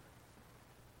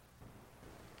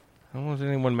 I don't know if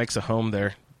anyone makes a home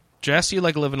there. Jess, you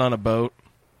like living on a boat.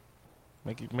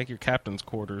 Make your captain's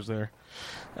quarters there.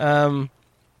 So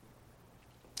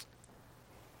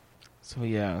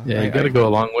yeah. Yeah, you got to go a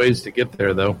long ways to get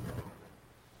there, though.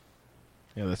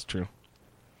 Yeah, that's true.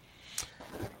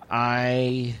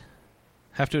 I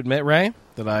have to admit, Ray,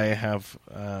 that I have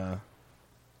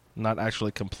not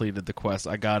actually completed the quest.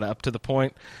 I got up to the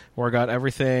point where I got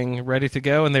everything ready to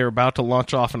go, and they were about to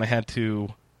launch off, and I had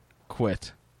to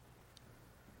quit.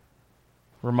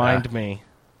 Remind me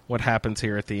what happens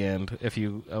here at the end if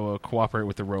you cooperate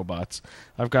with the robots.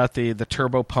 I've got the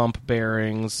turbo pump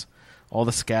bearings. All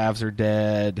the scavs are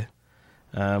dead.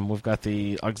 We've got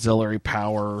the auxiliary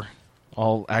power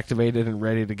all activated and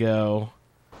ready to go.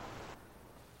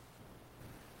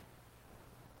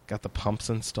 Got the pumps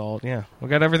installed. Yeah, we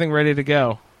got everything ready to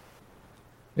go.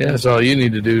 Yeah, so all you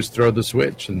need to do is throw the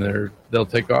switch, and they'll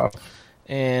take off.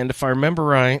 And if I remember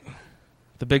right,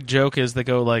 the big joke is they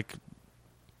go like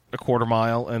a quarter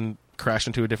mile and crash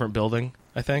into a different building,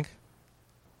 I think.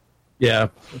 Yeah,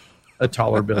 a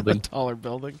taller building. A taller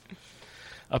building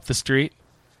up the street.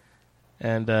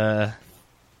 And,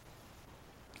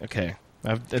 okay,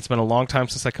 it's been a long time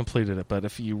since I completed it, but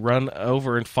if you run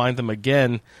over and find them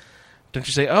again, don't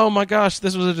you say, oh my gosh,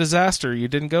 this was a disaster, you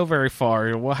didn't go very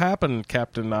far, what happened,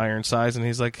 Captain Ironsides? And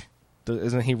he's like,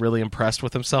 isn't he really impressed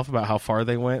with himself about how far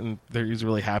they went, and he's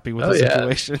really happy with the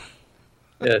situation?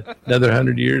 Yeah, another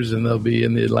 100 years and they'll be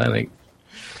in the Atlantic.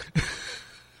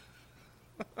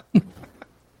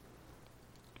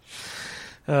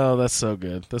 Oh, that's so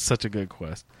good. That's such a good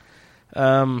quest.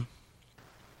 You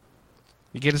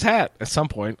get his hat at some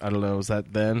point. I don't know. Is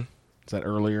that then? Is that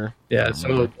earlier? Yeah,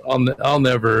 so I'll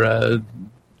never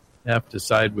have to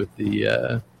side with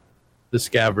the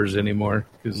scabbers anymore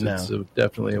because No. it's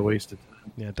definitely a waste of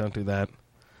time. Yeah, don't do that.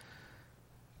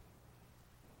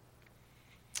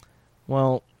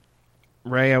 Well,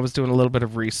 Ray, I was doing a little bit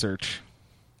of research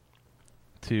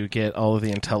to get all of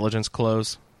the intelligence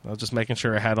clothes. I was just making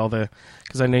sure I had all the...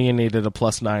 Because I knew you needed a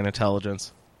 +9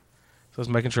 intelligence. So I was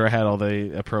making sure I had all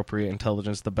the appropriate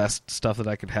intelligence, the best stuff that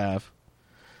I could have.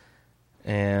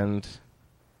 And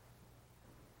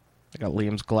I got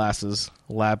Liam's glasses,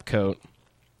 lab coat,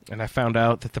 and I found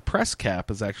out that the press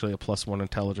cap is actually a +1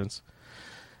 intelligence.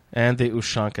 And the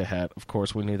Ushanka hat, of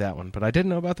course, we knew that one. But I didn't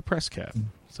know about the press cap,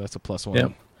 so that's a +1.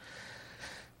 Yep.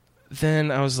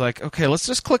 Then I was like, okay, let's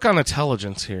just click on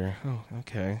intelligence here. Oh,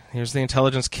 okay. Here's the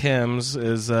intelligence chems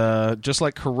is just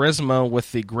like charisma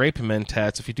with the grape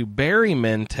mentats. If you do berry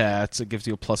mentats, it gives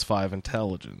you a +5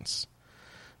 intelligence.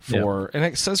 And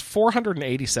it says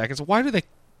 480 seconds. Why do they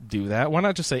do that? Why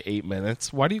not just say 8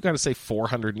 minutes? Why do you got to say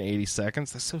 480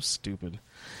 seconds? That's so stupid.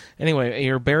 Anyway,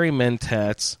 your berry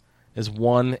mentats is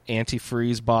 1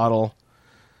 antifreeze bottle,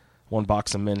 1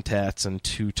 box of mentats, and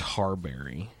 2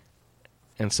 tarberry.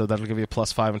 And so that'll give you a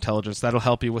 +5 intelligence. That'll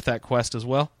help you with that quest as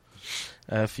well,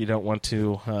 if you don't want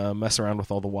to mess around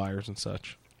with all the wires and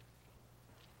such.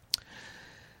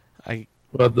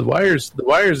 Well, the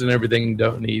wires and everything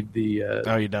don't need the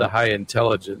you don't? the high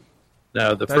intelligence.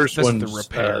 No, the first that's one's the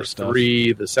repair stuff.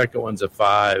 3. The second one's a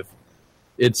 5.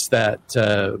 It's that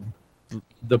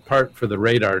the part for the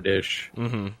radar dish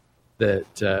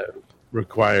that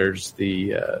requires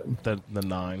the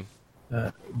 9.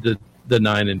 The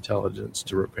 9 intelligence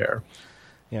to repair.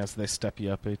 Yeah, so they step you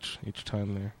up each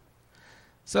time there.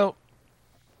 So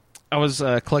I was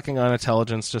clicking on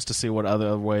intelligence just to see what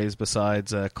other ways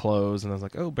besides clothes, and I was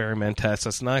like, oh, berry mentats,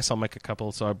 that's nice. I'll make a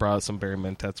couple, so I brought some berry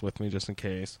mentats with me just in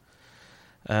case.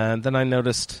 And then I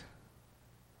noticed,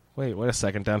 wait a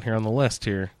second, down here on the list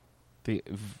here, the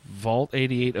Vault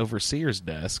 88 Overseer's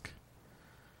desk.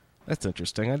 That's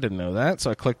interesting. I didn't know that,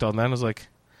 so I clicked on that and I was like,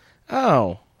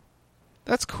 oh,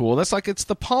 that's cool. That's like it's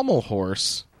the pommel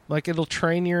horse. Like it'll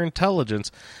train your intelligence.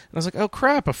 And I was like, oh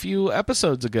crap, a few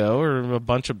episodes ago, or a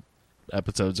bunch of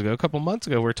episodes ago, a couple months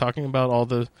ago, we were talking about all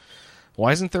the...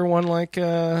 Why isn't there one like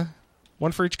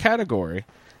one for each category?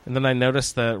 And then I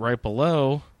noticed that right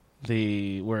below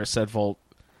where it said Vault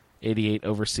 88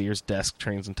 Overseer's desk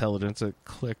trains intelligence, it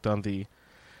clicked on the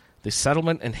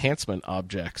settlement enhancement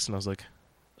objects. And I was like,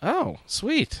 oh,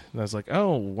 sweet. And I was like,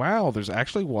 oh, wow, there's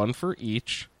actually one for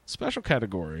each special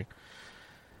category.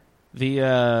 We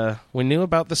knew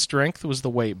about the strength was the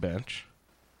weight bench.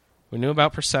 We knew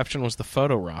about perception was the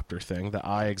photoraptor thing, the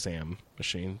eye exam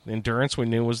machine. Endurance we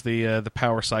knew was the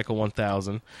power cycle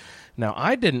 1000. Now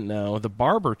I didn't know the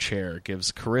barber chair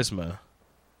gives charisma.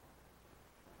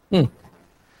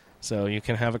 So you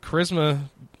can have a charisma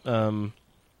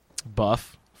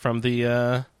buff from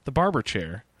the barber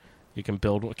chair. You can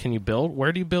build. Can you build?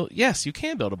 Where do you build? Yes, you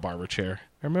can build a barber chair.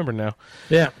 I remember now.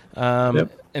 Yeah.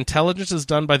 Intelligence is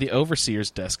done by the Overseer's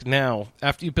desk. Now,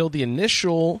 after you build the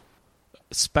initial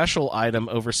special item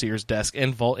Overseer's desk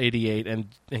in Vault 88 and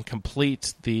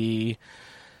complete the...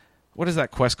 What is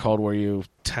that quest called where you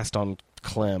test on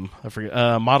Clem? I forget.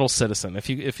 Model Citizen. If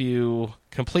you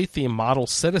complete the Model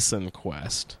Citizen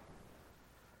quest,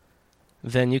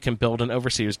 then you can build an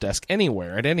Overseer's desk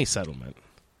anywhere at any settlement.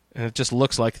 And it just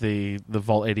looks like the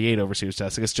Vault 88 Overseer's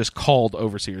Desk. It's just called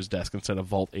Overseer's Desk instead of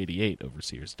Vault 88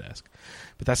 Overseer's Desk.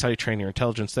 But that's how you train your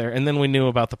intelligence there. And then we knew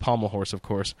about the pommel horse, of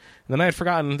course. And then I had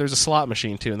forgotten there's a slot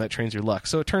machine, too, and that trains your luck.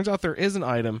 So it turns out there is an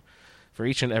item for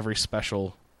each and every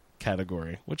special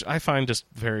category, which I find just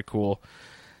very cool.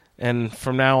 And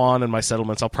from now on in my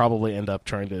settlements, I'll probably end up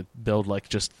trying to build like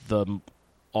just the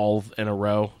all in a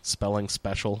row spelling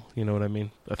special. You know what I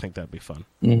mean? I think that'd be fun.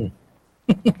 Yeah,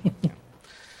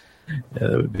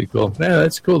 that would be cool. Yeah,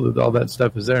 that's cool that all that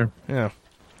stuff is there. Yeah,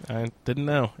 I didn't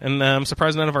know. And I'm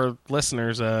surprised none of our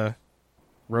listeners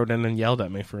wrote in and yelled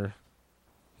at me for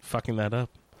fucking that up.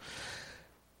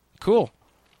 Cool.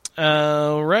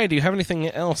 Ray, do you have anything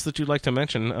else that you'd like to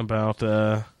mention about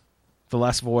the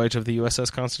last voyage of the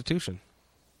USS Constitution?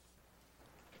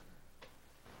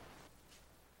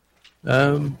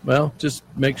 Well, just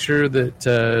make sure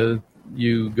that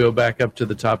you go back up to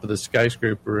the top of the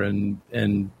skyscraper and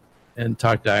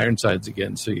talk to Ironsides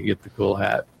again, so you get the cool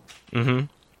hat. Mm-hmm.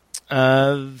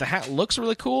 The hat looks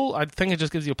really cool. I think it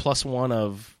just gives you a +1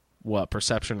 of what,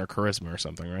 perception or charisma or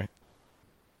something, right?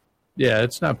 Yeah,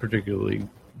 it's not particularly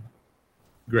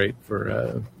great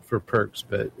for for perks,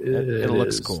 but It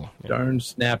looks is cool. Yeah. Darn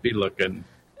snappy looking.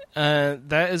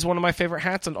 That is one of my favorite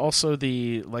hats, and also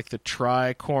the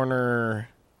tri-corner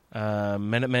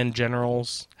Minutemen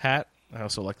Generals hat. I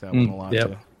also like that one a lot, yep.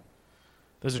 too.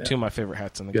 Those are two of my favorite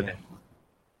hats in the game.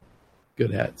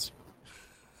 Good hats.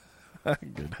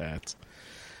 Good hats.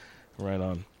 Right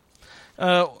on.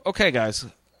 Okay, guys.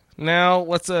 Now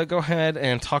let's go ahead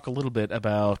and talk a little bit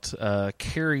about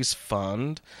Carrie's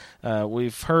fund.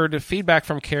 We've heard feedback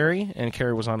from Carrie, and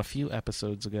Carrie was on a few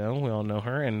episodes ago. We all know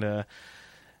her, and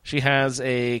she has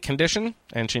a condition,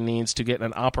 and she needs to get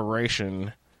an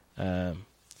operation.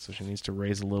 So she needs to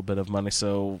raise a little bit of money.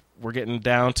 So we're getting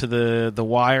down to the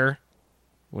wire.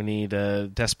 We need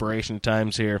desperation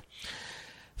times here.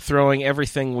 Throwing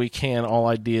everything we can, all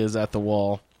ideas at the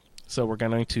wall. So we're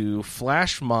going to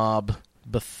flash mob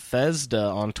Bethesda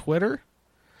on Twitter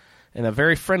in a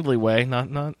very friendly way,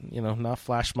 not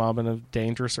flash mob in a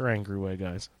dangerous or angry way,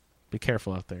 guys. Be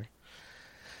careful out there.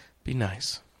 Be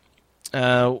nice.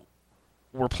 We're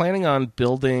planning on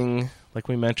building, like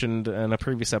we mentioned in a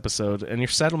previous episode, in your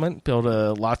settlement, build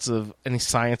lots of any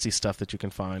sciencey stuff that you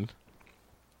can find.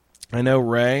 I know,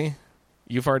 Ray,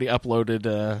 you've already uploaded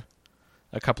a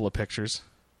couple of pictures.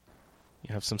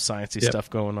 You have some sciencey stuff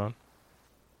going on.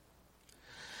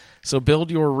 So build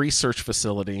your research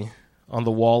facility on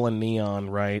the wall in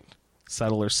neon, right?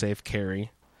 Settler safe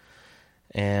carry.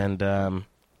 And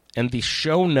the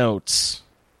show notes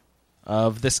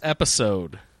of this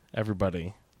episode,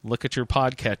 everybody, look at your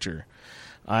podcatcher.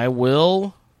 I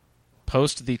will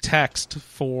post the text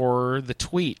for the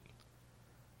tweet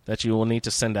that you will need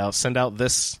to send out. Send out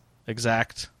this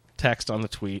exact text on the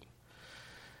tweet.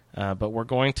 But we're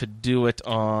going to do it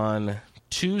on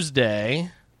Tuesday.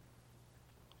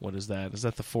 What is that? Is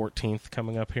that the 14th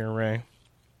coming up here, Ray?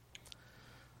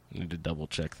 I need to double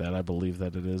check that. I believe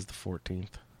that it is the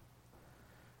 14th.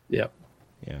 Yep.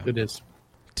 Yeah. It is.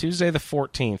 Tuesday the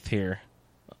 14th here,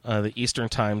 the Eastern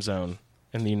Time Zone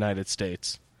in the United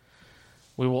States.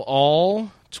 We will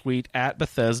all tweet at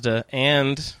Bethesda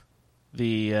and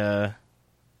the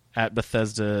at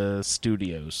Bethesda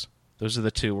Studios. Those are the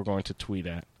two we're going to tweet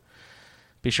at.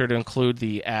 Be sure to include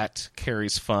the at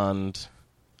Carrie's Fund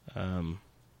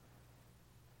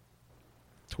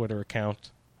Twitter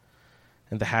account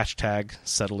and the hashtag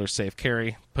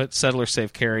SettlerSafeCarry. Put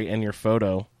SettlerSafeCarry in your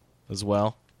photo as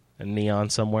well, and neon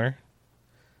somewhere.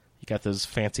 You got those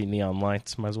fancy neon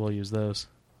lights. Might as well use those.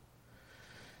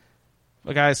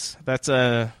 Well, guys, that's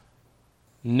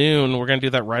noon. We're going to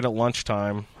do that right at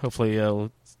lunchtime. Hopefully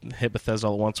it'll hit Bethesda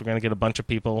all at once. We're going to get a bunch of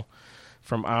people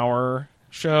from our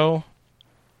show.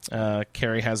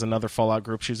 Carrie has another Fallout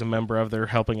group she's a member of. They're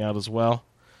helping out as well.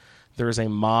 There is a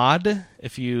mod.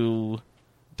 If you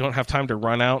don't have time to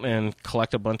run out and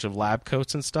collect a bunch of lab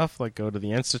coats and stuff, like go to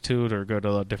the Institute or go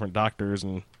to different doctors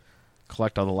and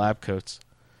collect all the lab coats,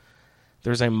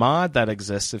 there's a mod that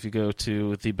exists if you go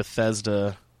to the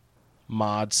Bethesda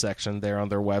mod section there on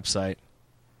their website.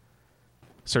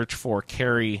 Search for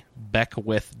Carrie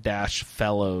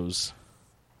Beckwith-Fellows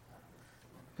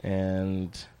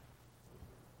and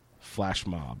Flash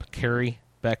Mob. Carrie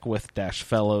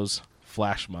Beckwith-Fellows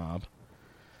Flash Mob.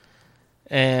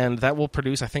 And that will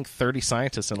produce, I think, 30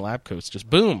 scientists in lab coats. Just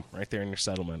boom, right there in your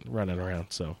settlement, running around.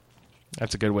 So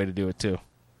that's a good way to do it, too.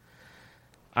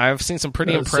 I've seen some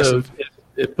pretty impressive... So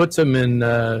it puts them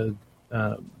in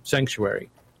Sanctuary.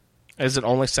 Is it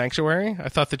only Sanctuary? I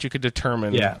thought that you could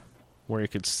determine where you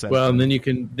could send Well, them.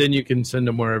 and then you can send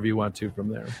them wherever you want to from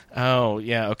there. Oh,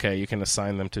 yeah, okay. You can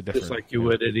assign them to different... Just like you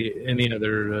would any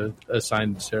other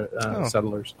assigned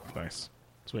settlers. Nice.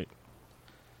 Sweet.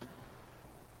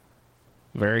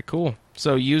 Very cool.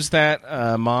 So use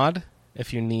that mod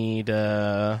if you need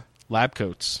lab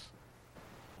coats.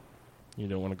 You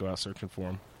don't want to go out searching for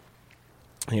them.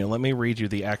 Here, let me read you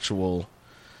the actual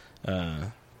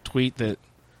tweet that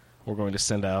we're going to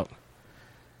send out.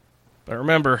 But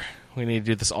remember, we need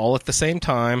to do this all at the same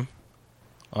time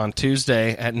on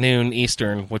Tuesday at noon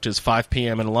Eastern, which is 5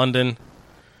 p.m. in London,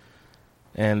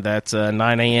 and that's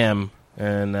 9 a.m.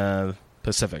 in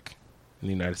Pacific in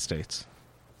the United States.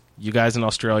 You guys in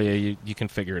Australia, you can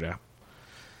figure it out.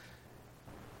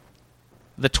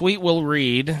 The tweet will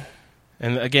read,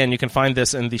 and again, you can find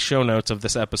this in the show notes of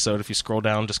this episode. If you scroll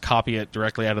down, just copy it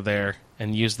directly out of there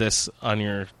and use this on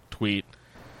your tweet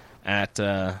at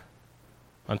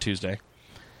on Tuesday.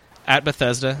 At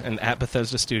Bethesda and at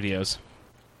Bethesda Studios.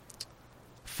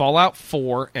 Fallout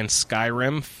 4 and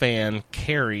Skyrim fan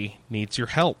Carrie needs your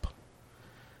help.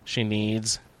 She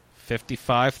needs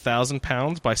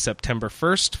 £55,000 by September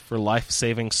 1st for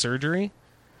life-saving surgery.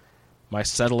 My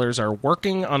settlers are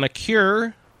working on a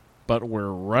cure, but we're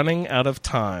running out of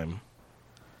time.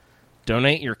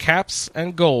 Donate your caps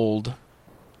and gold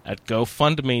at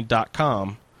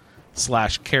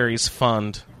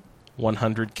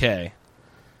gofundme.com/CarriesFund100K.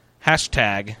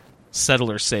 Hashtag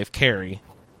SettlerSafeCarry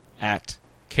at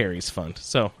Carries Fund.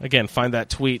 So, again, find that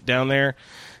tweet down there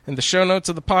in the show notes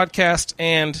of the podcast,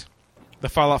 and the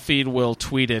Fallout feed will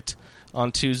tweet it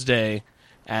on Tuesday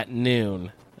at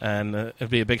noon. And it'd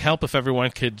be a big help if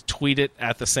everyone could tweet it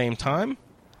at the same time.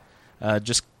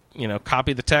 Just,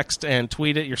 copy the text and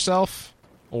tweet it yourself,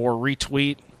 or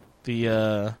retweet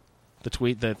the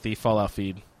tweet that the Fallout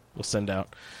feed will send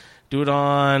out. Do it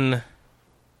on,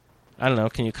 I don't know,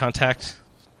 can you contact...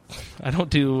 I don't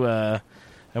do... I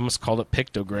almost called it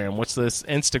pictogram. What's this?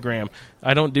 Instagram.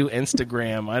 I don't do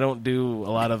Instagram. I don't do a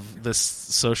lot of this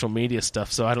social media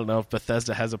stuff, so I don't know if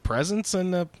Bethesda has a presence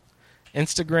in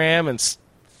Instagram and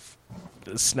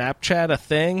Snapchat a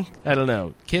thing. I don't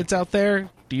know. Kids out there,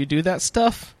 do you do that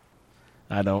stuff?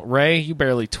 I don't. Ray, you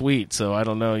barely tweet, so I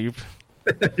don't know. You.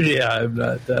 Yeah, I'm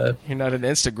not. You're not an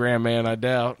Instagram man, I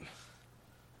doubt.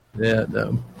 Yeah,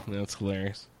 no. That's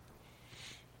hilarious.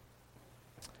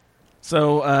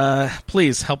 So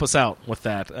please help us out with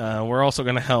that. We're also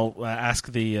going to help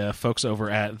ask the folks over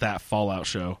at That Fallout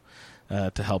Show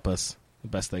to help us the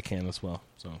best they can as well.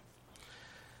 So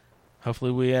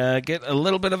hopefully we get a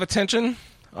little bit of attention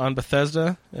on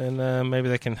Bethesda, and maybe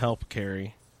they can help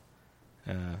Carrie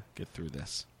get through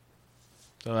this.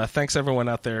 So thanks everyone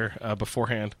out there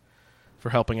beforehand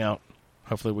for helping out.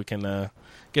 Hopefully we can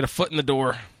get a foot in the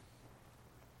door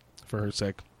for her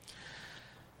sake.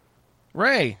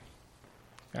 Ray!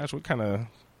 Gosh, we kind of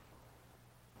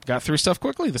got through stuff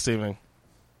quickly this evening.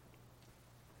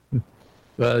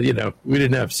 Well, we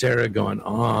didn't have Sarah going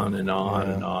on and on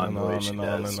and on and the way on she and does.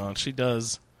 on and on. She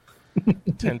does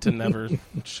tend to never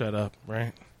shut up,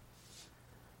 right?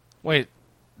 Wait,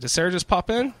 did Sarah just pop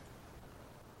in?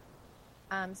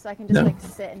 So I can just No.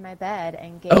 sit in my bed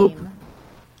and game. Oh.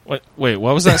 Wait,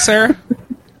 what was that, Sarah?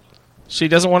 She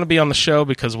doesn't want to be on the show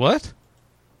because what?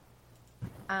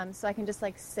 So I can just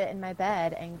sit in my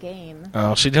bed and game.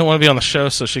 Oh, she didn't want to be on the show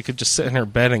so she could just sit in her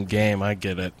bed and game. I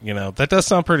get it. That does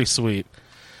sound pretty sweet.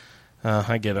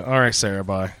 I get it. All right, Sarah,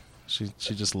 bye. She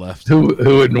just left. Who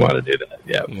wouldn't want to do that?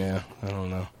 Yeah. Yeah, I don't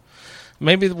know.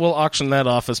 Maybe we'll auction that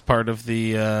off as part of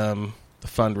the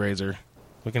fundraiser.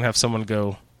 We can have someone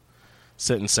go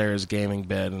sit in Sarah's gaming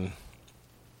bed and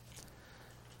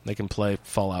they can play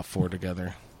Fallout 4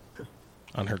 together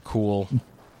on her cool...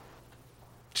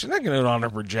 She's not going to do it on her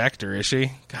projector, is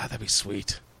she? God, that'd be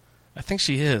sweet. I think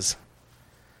she is.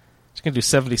 She's going to do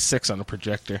 76 on a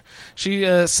projector. She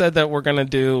said that we're going to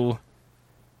do...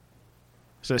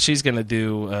 So she's going to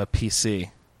do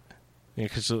PC.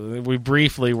 Because we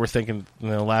briefly were thinking...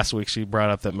 last week she brought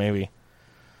up that maybe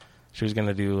she was going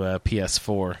to do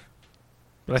PS4.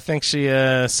 But I think she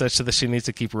said that she needs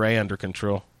to keep Ray under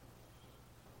control.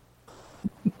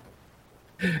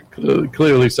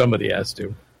 Clearly somebody has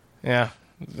to. Yeah.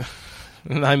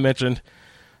 And I mentioned,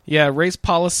 Ray's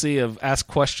policy of ask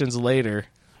questions later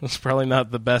was probably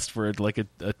not the best for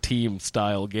a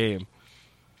team-style game.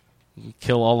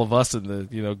 Kill all of us and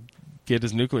get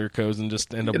his nuclear codes and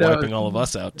just end up wiping all of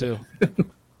us out, too.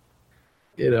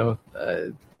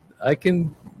 I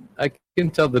can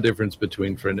tell the difference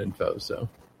between friend and foe, so...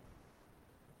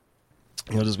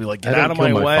 He'll just be like, I get don't out of kill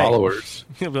my way. Followers.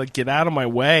 He'll be like, get out of my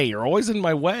way. You're always in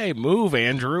my way. Move,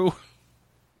 Andrew.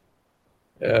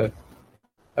 I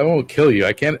won't kill you.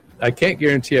 I can't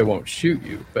guarantee I won't shoot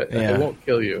you, but I won't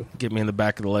kill you. Get me in the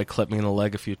back of the leg, clip me in the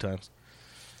leg a few times.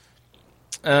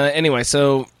 Anyway,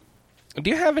 so do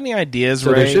you have any ideas,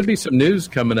 So Ray? there should be some news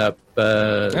coming up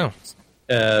from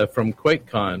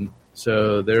QuakeCon.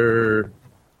 So they're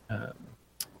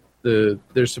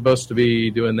supposed to be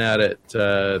doing that at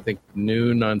I think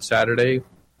noon on Saturday.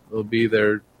 Will be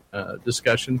their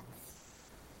discussion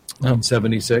on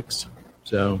 76.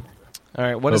 So. All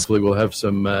right. Hopefully we'll have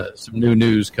some new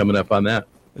news coming up on that.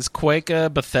 Is Quake a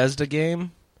Bethesda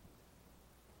game?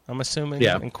 I'm assuming.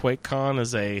 Yeah. And QuakeCon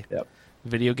is a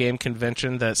video game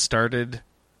convention that started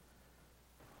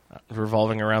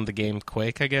revolving around the game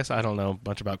Quake, I guess. I don't know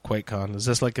much about QuakeCon. Is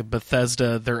this like a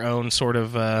Bethesda, their own sort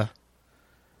of...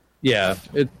 Yeah,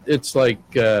 it's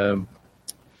like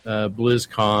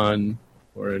BlizzCon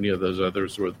or any of those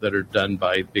others that are done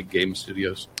by big game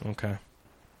studios. Okay.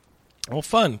 Well,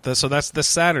 fun. So that's this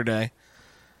Saturday,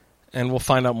 and we'll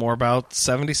find out more about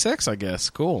 76, I guess.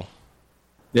 Cool.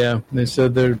 Yeah, they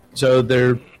said they're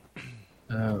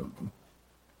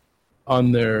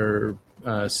on their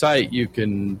site. You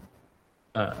can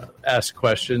ask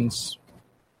questions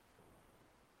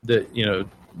that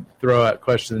throw out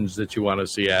questions that you want to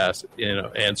see asked,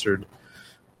 answered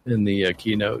in the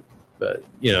keynote. But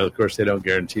of course, they don't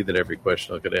guarantee that every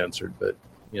question will get answered. But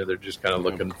they're just kind of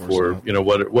looking for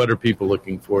what are people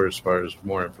looking for as far as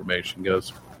more information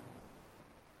goes.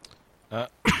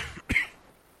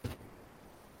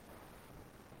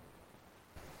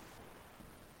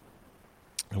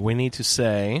 We need to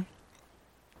say,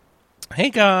 hey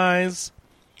guys,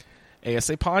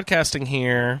 ASA Podcasting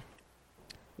here.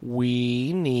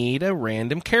 We need a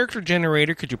random character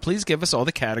generator. Could you please give us all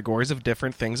the categories of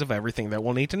different things of everything that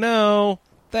we'll need to know?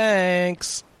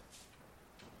 Thanks.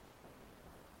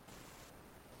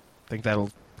 Think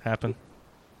that'll happen?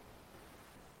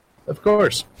 Of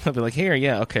course. I'll be like, here,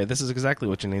 yeah, okay, this is exactly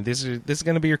what you need. This is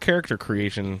going to be your character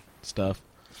creation stuff.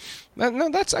 No,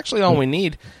 that's actually all we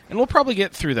need. And we'll probably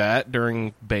get through that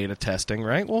during beta testing,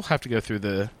 right? We'll have to go through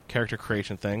the character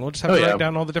creation thing. We'll just have to write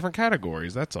down all the different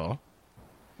categories, that's all.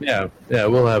 Yeah,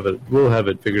 we'll have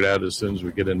it figured out as soon as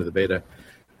we get into the beta.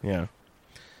 Yeah.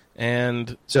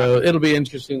 And so it'll be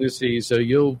interesting to see. So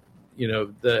the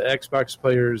Xbox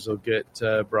players will get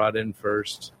brought in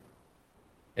first.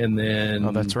 And then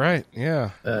oh, that's right.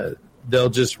 Yeah. They'll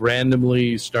just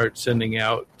randomly start sending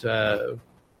out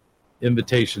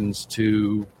invitations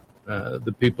to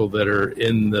the people that are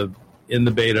in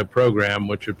the beta program,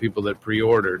 which are people that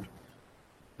pre-ordered,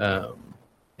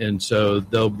 and so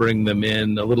they'll bring them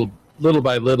in a little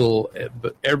by little.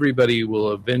 But everybody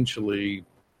will eventually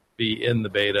be in the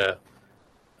beta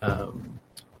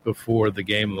before the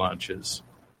game launches.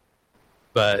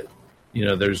 But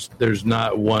there's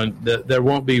not one. There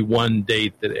won't be one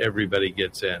date that everybody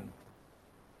gets in.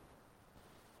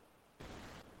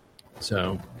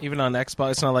 So even on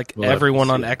Xbox, it's not like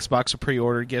everyone on Xbox who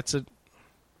pre-ordered gets it.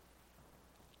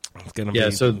 It's gonna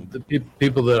be... So the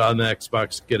people that on the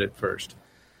Xbox get it first.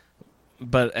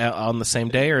 But on the same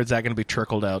day, or is that going to be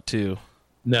trickled out too?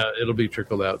 No, it'll be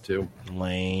trickled out too.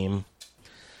 Lame.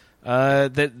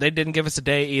 They didn't give us a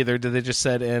day either. Did they just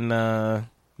said in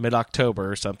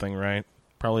mid-October or something, right?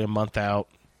 Probably a month out.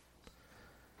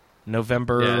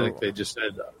 November. Yeah, I think they just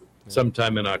said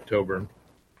sometime in October.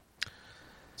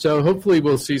 So hopefully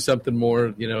we'll see something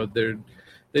more. We're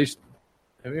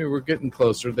getting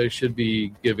closer. They should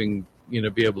be giving,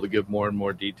 be able to give more and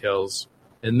more details.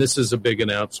 And this is a big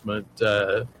announcement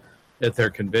at their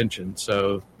convention,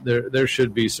 so there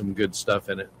should be some good stuff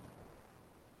in it.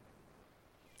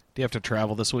 Do you have to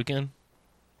travel this weekend?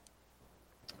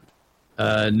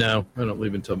 No, I don't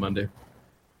leave until Monday.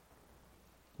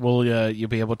 Will you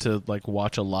be able to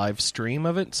watch a live stream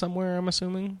of it somewhere? I'm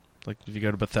assuming. Like if you go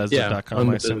to Bethesda.com, on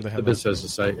I assume they have the Bethesda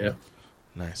site. Yeah.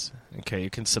 Nice. Okay, you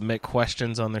can submit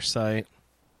questions on their site.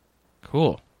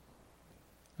 Cool.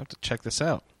 I have to check this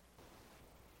out.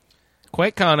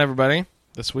 QuakeCon, everybody,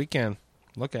 this weekend.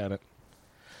 Look at it.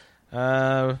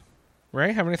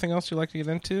 Ray, have anything else you'd like to get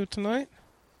into tonight?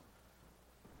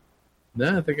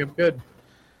 No, I think I'm good.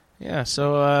 Yeah,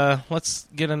 so let's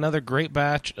get another great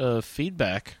batch of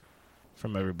feedback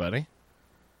from everybody.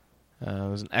 It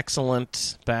was an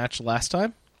excellent batch last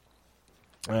time.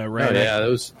 Ray,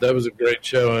 that was a great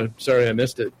show. I'm sorry I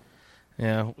missed it.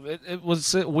 Yeah, it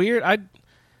was weird. I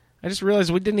just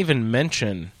realized we didn't even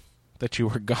mention that you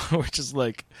were gone, which is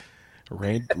like,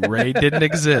 Ray didn't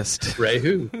exist. Ray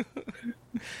who?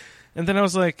 And then I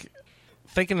was like,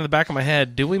 thinking in the back of my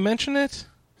head, do we mention it?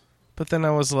 But then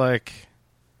I was like,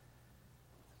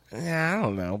 yeah, I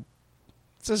don't know.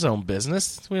 It's his own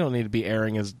business. We don't need to be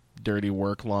airing his dirty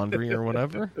work laundry or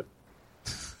whatever.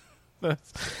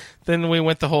 Then we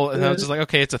went the whole, and I was just like,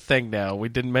 okay, it's a thing now. We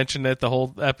didn't mention it the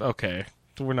whole, okay.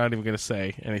 We're not even going to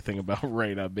say anything about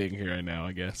Ray not being here right now,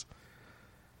 I guess.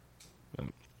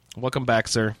 Welcome back,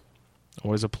 sir.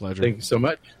 Always a pleasure. Thank you so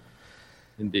much.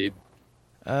 Indeed.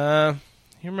 You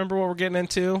remember what we're getting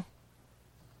into?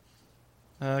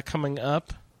 Coming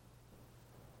up?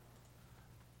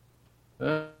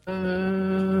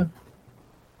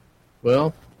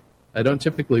 Well, I don't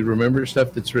typically remember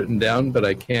stuff that's written down, but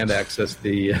I can't access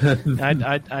the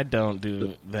I don't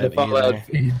do that the Fallout either.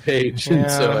 feed page, Yeah,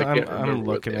 so I can't remember. I'm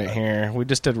looking at here. We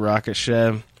just did Rocket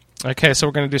Shed. Okay, so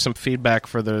we're going to do some feedback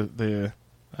for the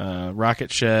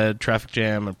Rocket Shed, Traffic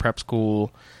Jam, and Prep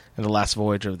School, and the last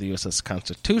voyage of the USS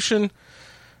Constitution.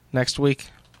 Next week.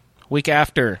 Week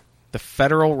after, the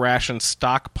Federal Ration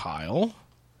Stockpile.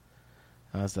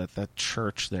 How's that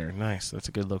church there? Nice. That's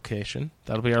a good location.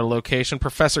 That'll be our location.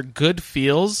 Professor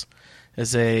Goodfeels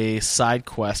is a side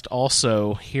quest.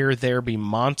 Also, Here There Be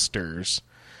Monsters.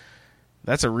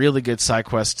 That's a really good side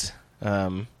quest.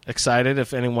 Excited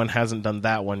if anyone hasn't done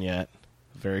that one yet.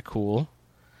 Very cool.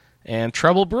 And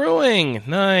Trouble Brewing,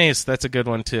 nice. That's a good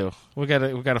one too. We got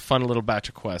a fun little batch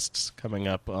of quests coming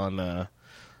up on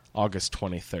August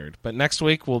 23rd. But next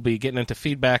week we'll be getting into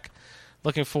feedback.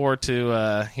 Looking forward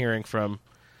to hearing from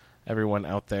everyone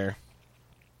out there.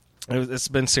 It's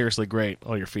been seriously great.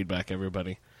 All your feedback,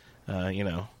 everybody. Keep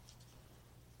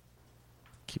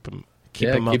them up.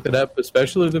 Keep it up,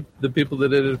 especially the people that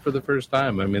did it for the first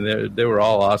time. I mean, they were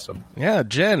all awesome. Yeah,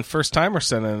 Jen, first timer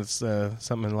sent us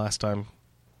something last time.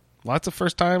 Lots of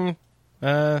first time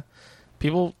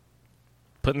people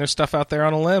putting their stuff out there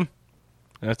on a limb.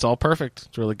 And it's all perfect.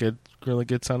 It's really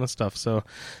good sounding stuff. So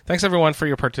thanks everyone for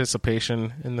your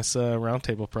participation in this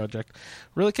Roundtable project.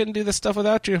 Really couldn't do this stuff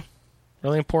without you.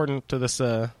 Really important to this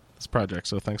project,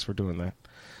 so thanks for doing that.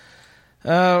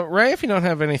 Ray, if you don't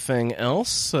have anything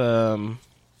else, I'd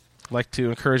like to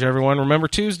encourage everyone, remember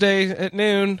Tuesday at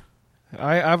noon.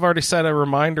 I've already set a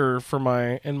reminder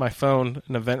in my phone,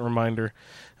 an event reminder,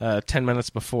 10 minutes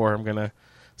before. I'm going to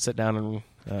sit down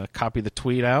and copy the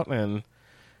tweet out and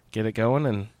get it going,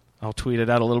 and I'll tweet it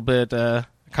out a little bit, a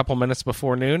couple minutes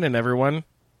before noon, and everyone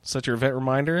set your event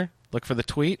reminder, look for the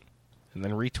tweet, and then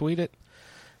retweet it.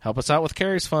 Help us out with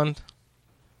Carrie's Fund,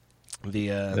 the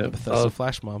Bethesda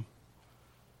Flash Mob.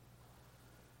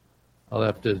 I'll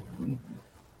have to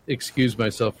excuse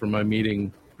myself from my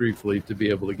meeting briefly to be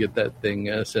able to get that thing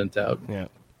sent out. Yeah.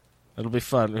 It'll be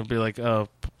fun. It'll be like, oh,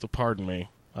 pardon me.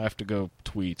 I have to go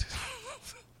tweet.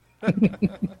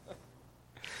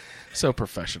 So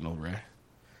professional, Ray.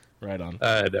 Right on.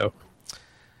 I know.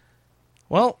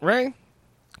 Well, Ray,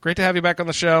 great to have you back on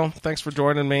the show. Thanks for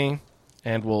joining me,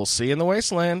 and we'll see you in the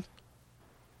Wasteland.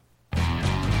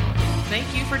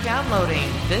 Thank you for downloading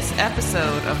this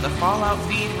episode of the Fallout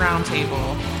Feed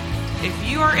Roundtable. If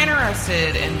you are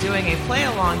interested in doing a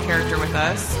play-along character with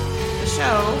us, the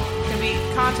show can be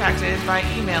contacted by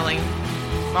emailing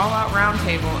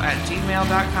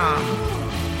falloutroundtable@gmail.com.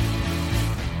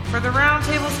 For the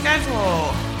Roundtable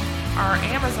schedule, our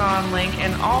Amazon link,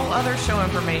 and all other show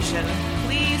information,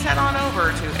 please head on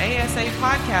over to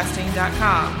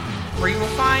asapodcasting.com, where you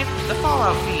will find the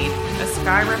Fallout Feed, a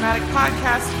Skyrimatic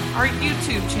podcast, our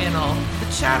YouTube channel, the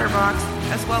Chatterbox,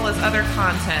 as well as other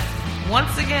content.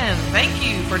 Once again, thank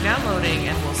you for downloading,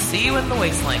 and we'll see you in the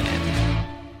Wasteland.